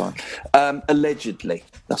it, it'll be fine. Allegedly.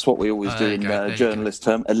 That's what we always do in journalist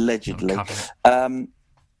term, allegedly.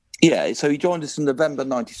 So he joined us in November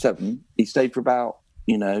 97. He stayed for about,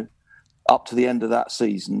 up to the end of that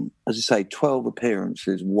season. As you say, 12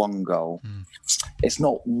 appearances, 1 goal. It's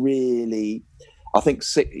not really... I think,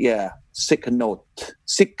 Sicknote,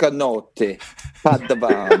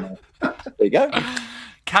 Padavano. There you go.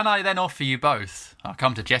 Can I then offer you both? I'll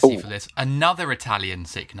come to Jesse for this. Another Italian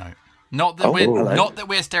Sicknote. Not that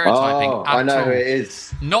we're stereotyping. I know who it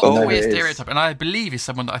is. Not that we're stereotyping, and I believe is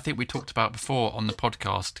someone that I think we talked about before on the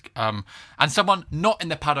podcast, and someone not in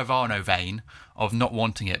the Padovano vein of not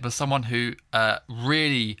wanting it, but someone who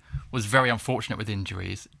really was very unfortunate with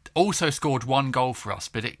injuries. Also scored 1 goal for us,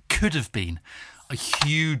 but it could have been a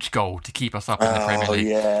huge goal to keep us up in the Premier League.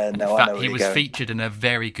 Yeah, no, in fact, he was featured in a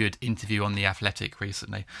very good interview on The Athletic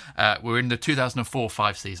recently. We're in the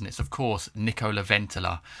 2004-05 season. It's, of course, Nicola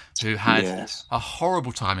Ventola, who had a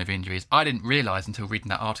horrible time of injuries. I didn't realise until reading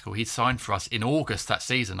that article he'd signed for us in August that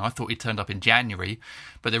season. I thought he turned up in January.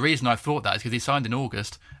 But the reason I thought that is because he signed in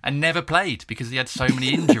August and never played because he had so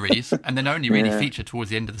many injuries and then only really featured towards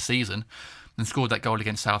the end of the season and scored that goal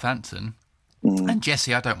against Southampton. And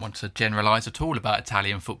Jesse, I don't want to generalise at all about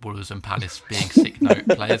Italian footballers and Palace being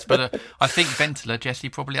Sicknote players, but I think Ventola, Jesse,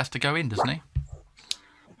 probably has to go in, doesn't he? I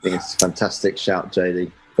think it's a fantastic shout,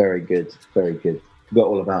 JD. Very good, very good. Forgot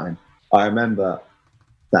all about him. I remember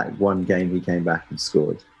that one game he came back and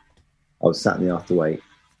scored. I was sat in the after wait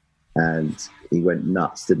and he went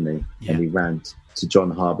nuts, didn't he? Yeah. And he ran to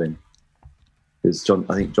John Harbin. It was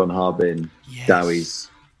I think John Harbin,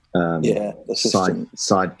 Dowie's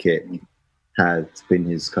sidekick, had been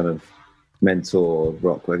his kind of mentor,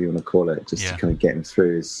 rock, whatever you want to call it, just to kind of get him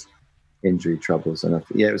through his injury troubles. And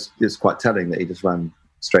it was quite telling that he just ran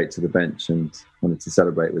straight to the bench and wanted to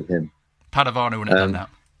celebrate with him. Padovano wouldn't have done that.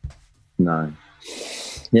 No.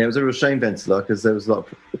 Yeah, it was a real shame, Ventola, because there was a lot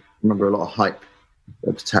of hype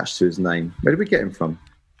attached to his name. Where did we get him from?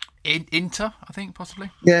 Inter, I think,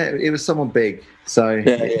 possibly. Yeah, it was someone big. So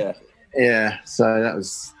yeah. So that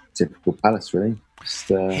was typical Palace, really.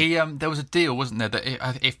 There was a deal, wasn't there,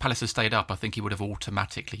 that if Palace had stayed up, I think he would have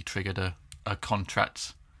automatically triggered a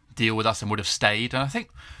contract deal with us and would have stayed. And I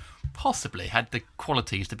think possibly had the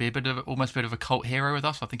qualities to be almost a bit of a cult hero with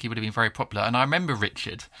us. I think he would have been very popular. And I remember,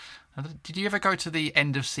 Richard, did you ever go to the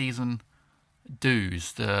end of season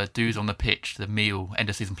the dues on the pitch, the meal,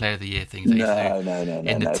 end of season player of the year things?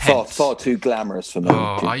 No. Far too glamorous for me.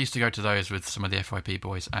 I used to go to those with some of the FYP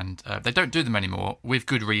boys, and they don't do them anymore with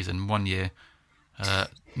good reason. One year,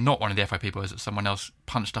 not one of the FIP boys, but someone else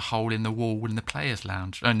punched a hole in the wall in the players'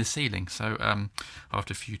 lounge, in the ceiling. So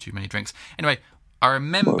after a few too many drinks. Anyway, I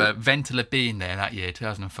remember Ventola being there that year,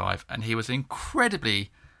 2005, and he was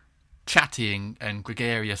incredibly chatty and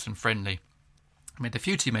gregarious and friendly. I made a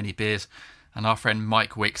few too many beers, and our friend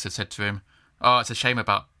Mike Wicks had said to him, "Oh, it's a shame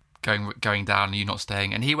about going down and you not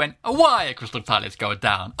staying." And he went, "Oh, why are Crystal Palace going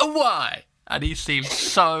down? Oh, why?" And he seemed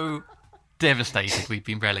so devastated we've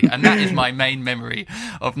been relegated, and that is my main memory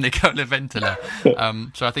of Nicola Ventola.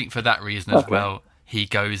 So I think for that reason as well, he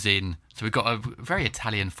goes in. So we've got a very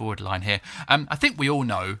Italian forward line here. I think we all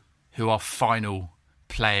know who our final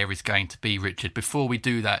player is going to be, Richard. Before we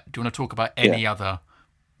do that, do you want to talk about any other?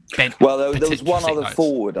 Well, there was one other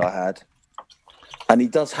forward I had, and he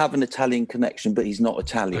does have an Italian connection, but he's not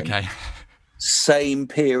Italian. Okay. Same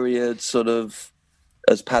period, sort of,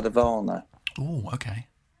 as Padovano. Oh, okay.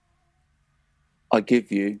 I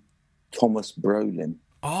give you Thomas Brolin.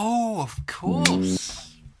 Oh, of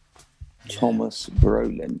course. Thomas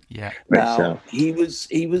Brolin. Yeah. Now, he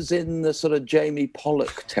was in the sort of Jamie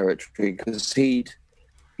Pollock territory because he'd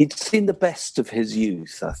seen the best of his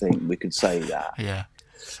youth, I think we could say that. Yeah.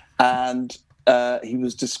 And he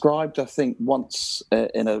was described, I think, once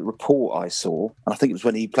in a report I saw, and I think it was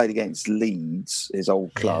when he played against Leeds, his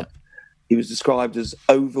old club. Yeah. He was described as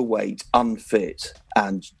overweight, unfit,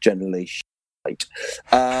 and generally shite.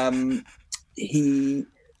 Do you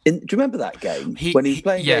remember that game when he was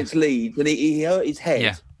playing against Leeds? When he hurt his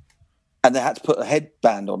head, and they had to put a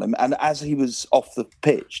headband on him, and as he was off the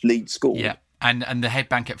pitch, Leeds scored. Yeah. And the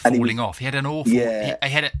headband kept falling off. He had an awful. Yeah.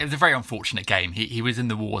 It was a very unfortunate game. He was in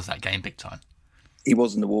the wars that game, big time. He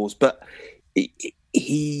was in the wars, but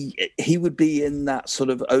he would be in that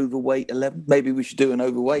sort of overweight 11. Maybe we should do an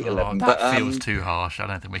overweight 11. That feels too harsh. I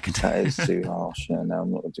don't think we can do that. That is too harsh. Yeah, no,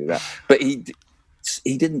 I'm not going to do that. But he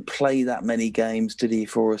didn't play that many games, did he,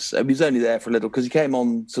 for us? He was only there for a little because he came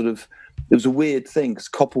on sort of. It was a weird thing because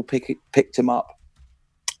Koppel picked him up,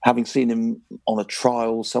 having seen him on a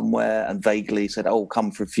trial somewhere, and vaguely said, "Oh,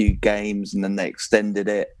 come for a few games," and then they extended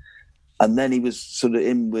it. And then he was sort of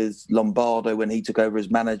in with Lombardo when he took over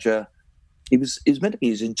as manager. He was meant to be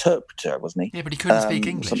his interpreter, wasn't he? Yeah, but he couldn't speak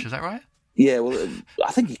English. Is that right? Yeah, well,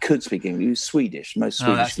 I think he could speak English. He was Swedish. Most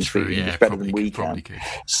Swedish can speak English better than we can.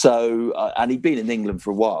 So, and he'd been in England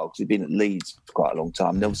for a while because he'd been at Leeds for quite a long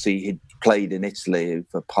time. And obviously, he'd played in Italy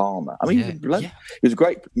for Parma. I mean, he was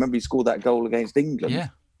great. Remember, he scored that goal against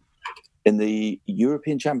England in the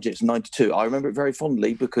European Championships in '92. I remember it very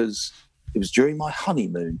fondly because it was during my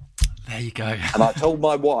honeymoon. There you go. And I told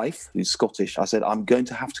my wife, who's Scottish, I said, I'm going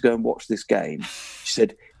to have to go and watch this game. She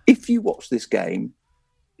said, if you watch this game,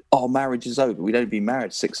 our marriage is over. We'd only been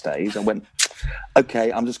married 6 days. I went,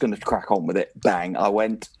 okay, I'm just going to crack on with it. Bang. I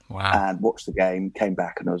went and watched the game, came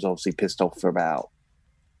back, and I was obviously pissed off for about,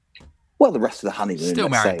 the rest of the honeymoon. Still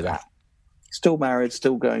married, Still married,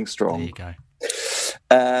 still going strong. There you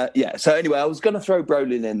go. So anyway, I was going to throw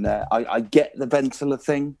Brolin in there. I get the Ventler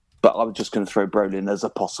thing, but I was just going to throw Brolin as a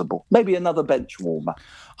possible. Maybe another bench warmer.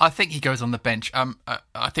 I think he goes on the bench. I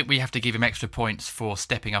think we have to give him extra points for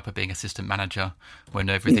stepping up and being assistant manager when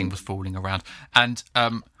everything was falling around. And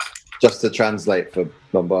just to translate for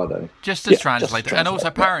Lombardo. Just to translate. And also,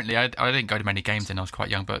 apparently, I didn't go to many games then, I was quite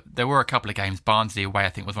young, but there were a couple of games, Barnsley away, I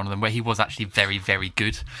think, was one of them, where he was actually very, very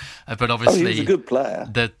good. But obviously, he was a good player.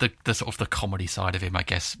 The sort of the comedy side of him, I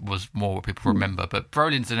guess, was more what people remember. But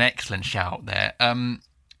Brolin's an excellent shout there.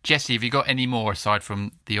 Jesse, have you got any more aside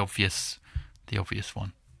from the obvious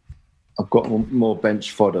one? I've got more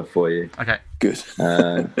bench fodder for you. Okay, good.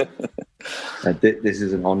 This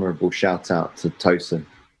is an honourable shout out to Tosin.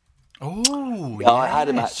 Oh, yes. I had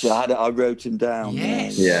him actually. I wrote him down.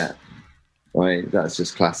 Yes. Yeah. I mean, that's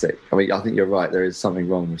just classic. I mean, I think you're right. There is something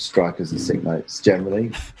wrong with strikers and Sicknotes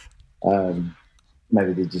generally.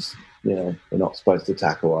 Maybe they just, they're not supposed to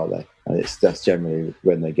tackle, are they? And that's generally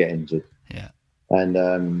when they get injured. Yeah.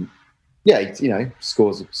 And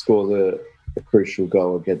scores a crucial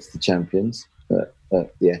goal against the champions at the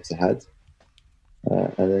Etihad,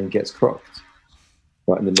 and then gets cropped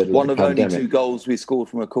right in the middle. One of the only 2 goals we scored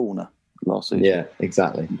from a corner last season. Yeah,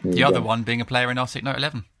 exactly. The other one being a player in our Sicknote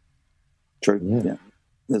 11. True. Yeah.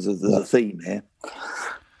 There's a theme here.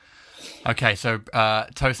 Okay, so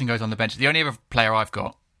Tosin goes on the bench. The only other player I've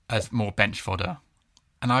got as more bench fodder,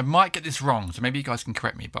 and I might get this wrong, so maybe you guys can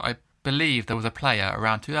correct me, but I believe there was a player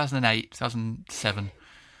around 2008, 2007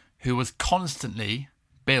 who was constantly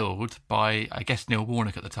billed by, I guess, Neil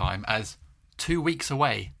Warnock at the time as 2 weeks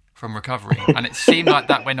away from recovery. And it seemed like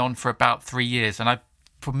that went on for about 3 years. And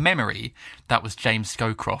from memory, that was James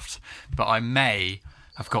Scowcroft. But I may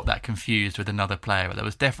have got that confused with another player. But there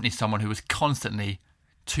was definitely someone who was constantly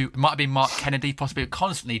it might have been Mark Kennedy, possibly,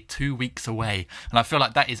 constantly 2 weeks away. And I feel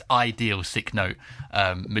like that is ideal Sicknote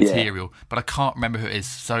material. But I can't remember who it is.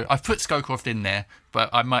 So I've put Scowcroft in there, but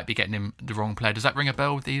I might be getting him the wrong player. Does that ring a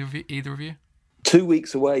bell with either of you? 2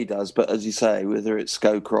 weeks away does, but as you say, whether it's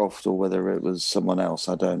Scowcroft or whether it was someone else,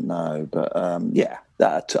 I don't know. But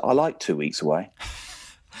I like 2 weeks away.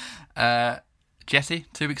 Jesse,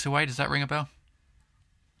 2 weeks away, does that ring a bell?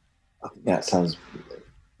 I think that sounds...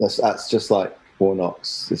 That's just like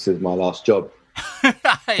Warnock's, this is my last job.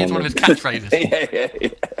 It's one of his catchphrases. yeah.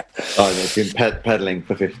 I've been peddling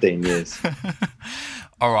for 15 years.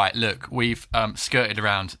 All right, look, we've skirted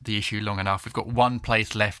around the issue long enough. We've got one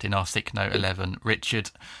place left in our Sicknote 11. Richard,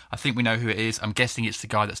 I think we know who it is. I'm guessing it's the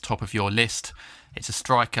guy that's top of your list. It's a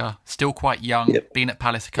striker, still quite young, been at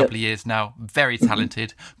Palace a couple of years now, very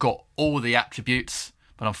talented, got all the attributes,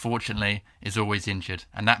 but unfortunately is always injured.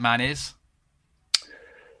 And that man is?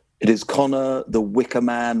 It is Connor the Wicker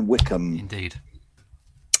Man Wickham. Indeed.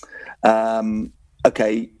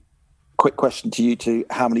 Okay, quick question to you two.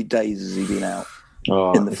 How many days has he been out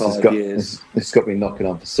in the 5 years? It's got me knocking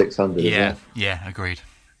on for 600. Yeah, agreed.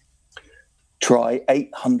 Try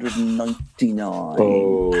 899.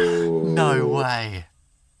 Oh. No way.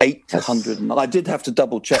 800. I did have to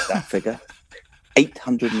double check that figure.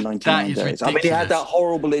 899 That is days. ridiculous. I mean, he had that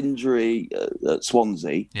horrible injury at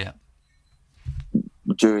Swansea. Yeah.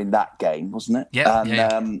 During that game, wasn't it? Yeah.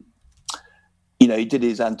 And he did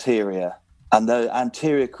his anterior, and the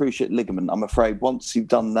anterior cruciate ligament. I'm afraid once you've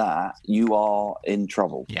done that, you are in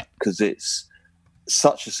trouble. Yeah. Because it's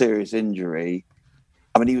such a serious injury.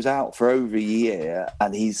 I mean, he was out for over a year,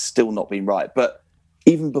 and he's still not been right. But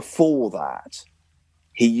even before that,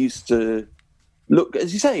 he used to look,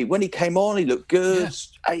 as you say, when he came on, he looked good.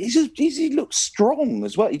 Yeah. He looks strong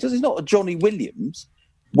as well. He's not a Johnny Williams.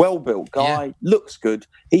 Well-built guy, looks good,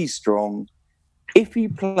 he's strong. If he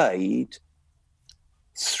played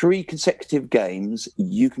 3 consecutive games,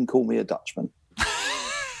 you can call me a Dutchman.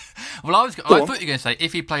 Well, I thought you were going to say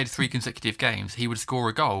if he played 3 consecutive games, he would score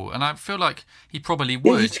a goal, and I feel like he probably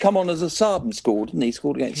would. He used to come on as a sub and scored, didn't he? He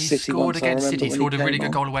scored against City. He scored against City. He scored a really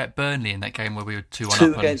good goal away at Burnley in that game where we were 2-1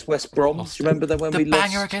 2 up. Against West Brom. Do you remember that when we lost? The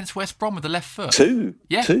banger against West Brom with the left foot. 2.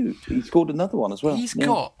 Yeah. 2. He scored another one as well. He's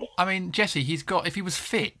got, I mean, Jesse, if he was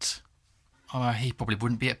fit, he probably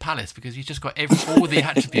wouldn't be at Palace because he's just got all the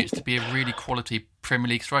attributes to be a really quality Premier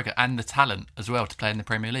League striker and the talent as well to play in the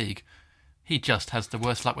Premier League. He just has the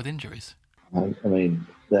worst luck with injuries. I mean,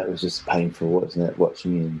 that was just painful, wasn't it?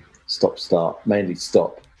 Watching him stop-start, mainly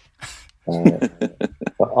stop.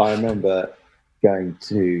 But I remember going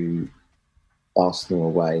to Arsenal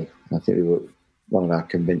away. I think we were one of our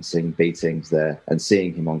convincing beatings there, and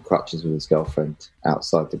seeing him on crutches with his girlfriend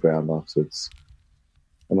outside the ground afterwards.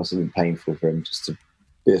 It must have been painful for him just to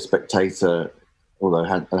be a spectator, although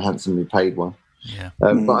a handsomely paid one. Yeah.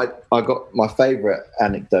 But I got my favourite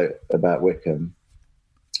anecdote about Wickham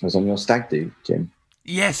was on your stag do, Jim.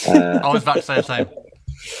 Yes, I was about to say the same.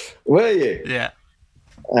 Were you? Yeah.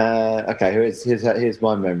 Okay, here's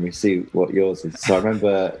my memory. See what yours is. So I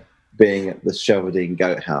remember being at the Shelverdine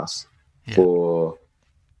Goat House for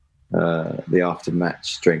the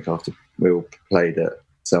after-match drink after we all played at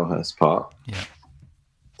Selhurst Park. Yeah.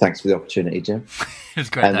 Thanks for the opportunity, Jim. It was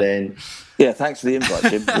great. And then, thanks for the invite,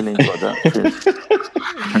 Jim. Really enjoyed that.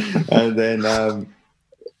 And then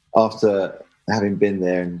after having been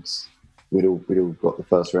there and we'd all got the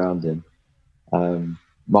first round in,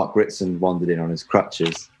 Mark Ritson wandered in on his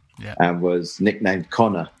crutches and was nicknamed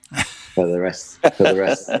Connor for the rest of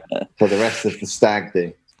the stag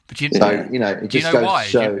do. But do you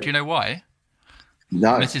know why?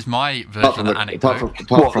 No. This is my version of the anecdote.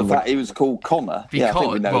 Apart from the fact he was called Connor. Because, I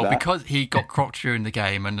think we know that. Because he got crocked during the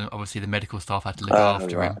game, and obviously the medical staff had to look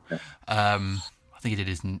after him. Okay. I think he did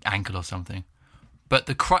his ankle or something. But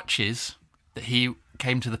the crutches that he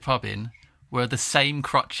came to the pub in were the same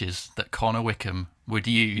crutches that Connor Wickham would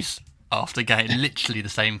use after game. Literally the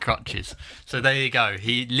same crutches. So there you go.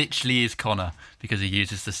 He literally is Connor because he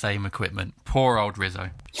uses the same equipment. Poor old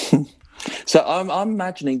Rizzo. So I'm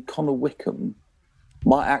imagining Connor Wickham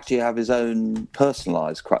might actually have his own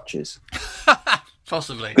personalised crutches.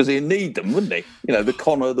 Possibly. Because he'd need them, wouldn't he? The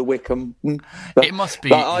Connor, the Wickham. But, it must be.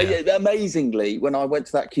 Amazingly, when I went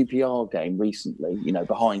to that QPR game recently,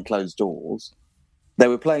 behind closed doors, they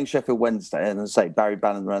were playing Sheffield Wednesday, and as I say, Barry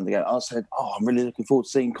Bannon around the game. I said, I'm really looking forward to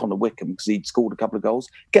seeing Connor Wickham because he'd scored a couple of goals.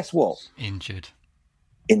 Guess what? Injured,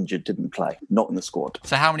 didn't play. Not in the squad.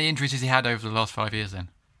 So how many injuries has he had over the last 5 years then?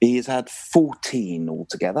 He has had 14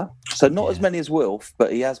 altogether. So not as many as Wilf,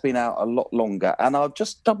 but he has been out a lot longer. And I've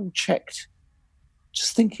just double-checked,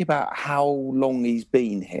 just thinking about how long he's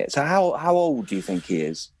been here. So how old do you think he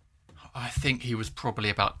is? I think he was probably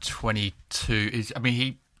about 22.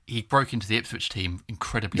 He broke into the Ipswich team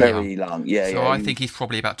incredibly Very young. So I think he's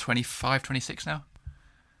probably about 25, 26 now.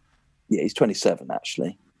 Yeah, he's 27,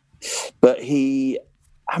 actually. But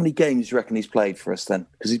how many games do you reckon he's played for us then?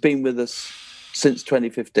 Because he's been with us since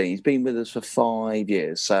 2015. He's been with us for 5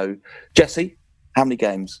 years. So, Jesse, how many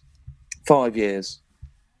games? 5 years.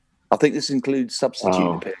 I think this includes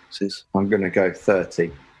substitute appearances. I'm going to go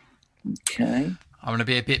 30. Okay. I'm going to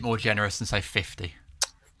be a bit more generous and say 50.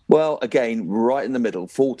 Well, again, right in the middle,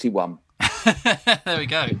 41. There we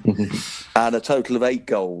go. And a total of 8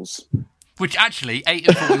 goals. Which actually, 8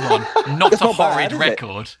 and 41, not a horrid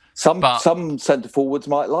record. Some centre forwards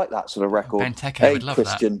might like that sort of record. Benteke would love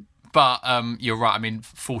Christian. That. But you're right. I mean,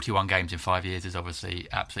 41 games in 5 years is obviously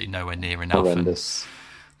absolutely nowhere near enough. Horrendous.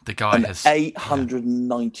 The guy has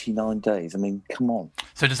 899 days. I mean, come on.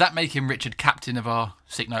 So does that make him, Richard, captain of our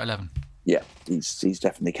Sicknote 11? Yeah, he's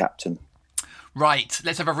definitely captain. Right,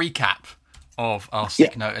 let's have a recap of our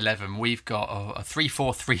Sicknote 11. We've got a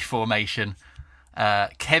 3-4-3 formation.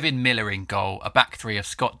 Kevin Miller in goal, a back three of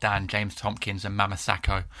Scott Dan, James Tompkins and Mama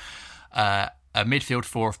Sacco. a midfield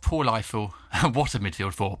four of Paul Eiffel. What a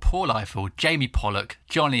midfield four. Paul Eiffel, Jamie Pollock,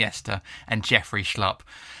 Johnny Esther and Jeffrey Schlupp.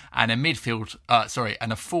 And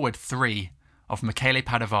a forward three of Michele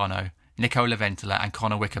Padovano, Nicola Ventola and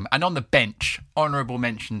Connor Wickham. And on the bench, honourable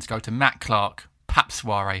mentions go to Matt Clark, Pap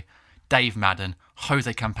Soare, Dave Madden,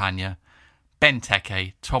 Jose Campagna, Ben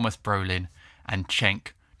Teke, Thomas Brolin and Cenk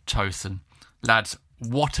Tosun. Lads,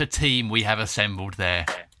 what a team we have assembled there.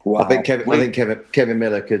 Wow. I think Kevin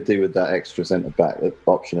Miller could do with that extra centre back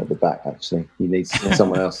option at the back. Actually, he needs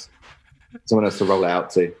someone else to roll it out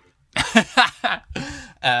to.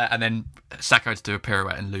 And then Sacco to do a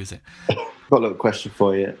pirouette and lose it. Got a little question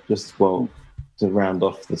for you, just to round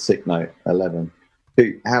off the Sicknote 11.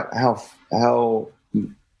 How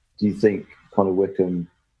do you think Connor Wickham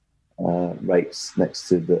rates next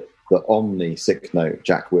to the Omni Sicknote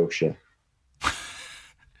Jack Wilshere?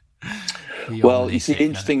 Well, you see,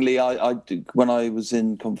 interestingly, I when I was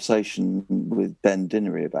in conversation with Ben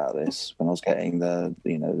Dinnery about this, when I was getting our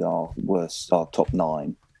top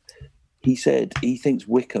 9, he said he thinks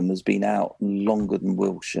Wickham has been out longer than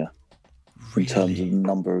Wilshere in terms of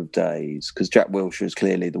number of days, because Jack Wilshere is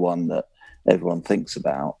clearly the one that everyone thinks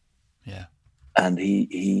about. Yeah. And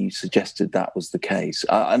he suggested that was the case.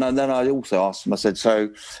 And then I also asked him, I said, so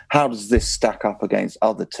how does this stack up against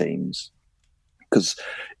other teams? Because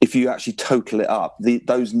if you actually total it up,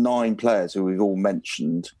 those 9 players who we've all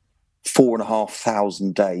mentioned,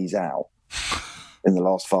 4,500 days out in the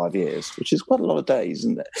last 5 years, which is quite a lot of days,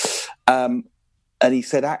 isn't it? And he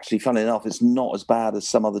said, actually, funnily enough, it's not as bad as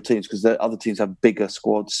some other teams, because the other teams have bigger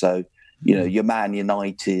squads. So, your Man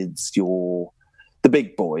Uniteds, the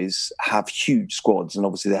big boys have huge squads, and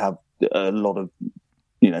obviously they have a lot of,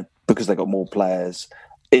 because they've got more players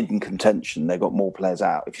in contention, they've got more players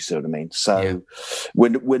out, if you see what I mean. So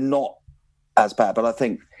we're not as bad. But I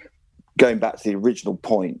think going back to the original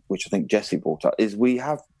point, which I think Jesse brought up, is we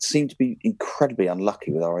have seemed to be incredibly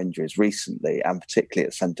unlucky with our injuries recently, and particularly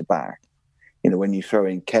at centre-back. When you throw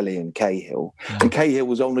in Kelly and Cahill. And Cahill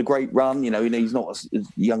was on a great run, he's not a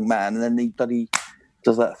young man, and then he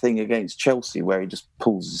does that thing against Chelsea where he just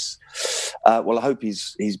pulls. I hope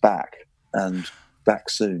he's back and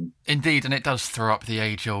back soon. Indeed, and it does throw up the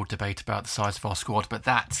age-old debate about the size of our squad, but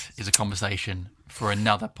that is a conversation for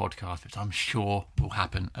another podcast, which I'm sure will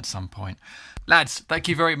happen at some point. Lads, thank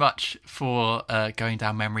you very much for going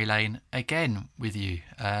down memory lane again with you.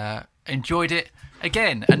 Enjoyed it.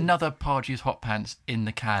 Again, another Pardew's Hot Pants in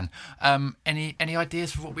the can. Any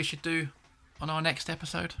ideas for what we should do on our next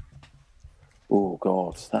episode? Oh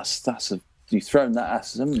God, that's you've thrown that at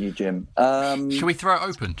us, haven't you, Jim? Should we throw it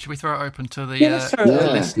open? Should we throw it open to the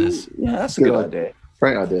listeners? Yeah, that's a good idea.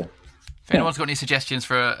 Great idea. If anyone's got any suggestions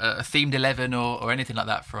for a themed 11 or anything like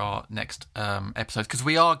that for our next episode, because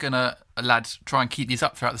we are going to, lads, try and keep these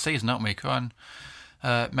up throughout the season, aren't we? Try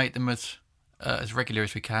and make them as regular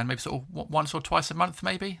as we can, maybe sort of once or twice a month,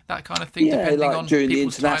 maybe, that kind of thing, depending on during the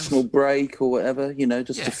international times. Break or whatever,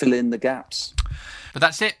 just to fill in the gaps. But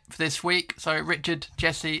that's it for this week. So, Richard,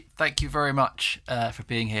 Jesse, thank you very much for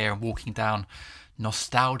being here and walking down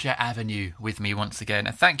Nostalgia Avenue with me once again.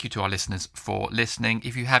 And thank you to our listeners for listening.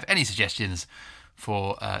 If you have any suggestions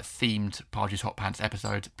for themed Pardew's Hot Pants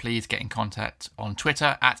episodes, please get in contact on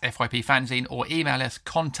Twitter at FYPFanzine or email us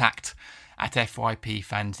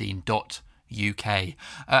contact@fypfanzine.uk.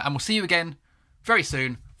 And we'll see you again very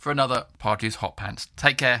soon for another Pardew's Hot Pants.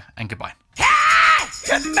 Take care and goodbye.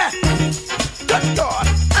 Good God.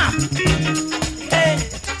 Hey,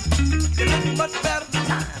 you look much better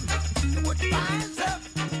time. What finds up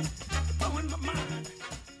in my mind.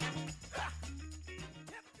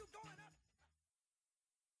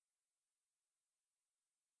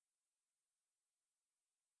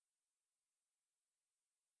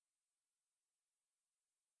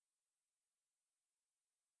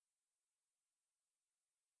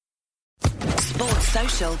 Sports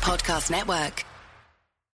Social Podcast Network.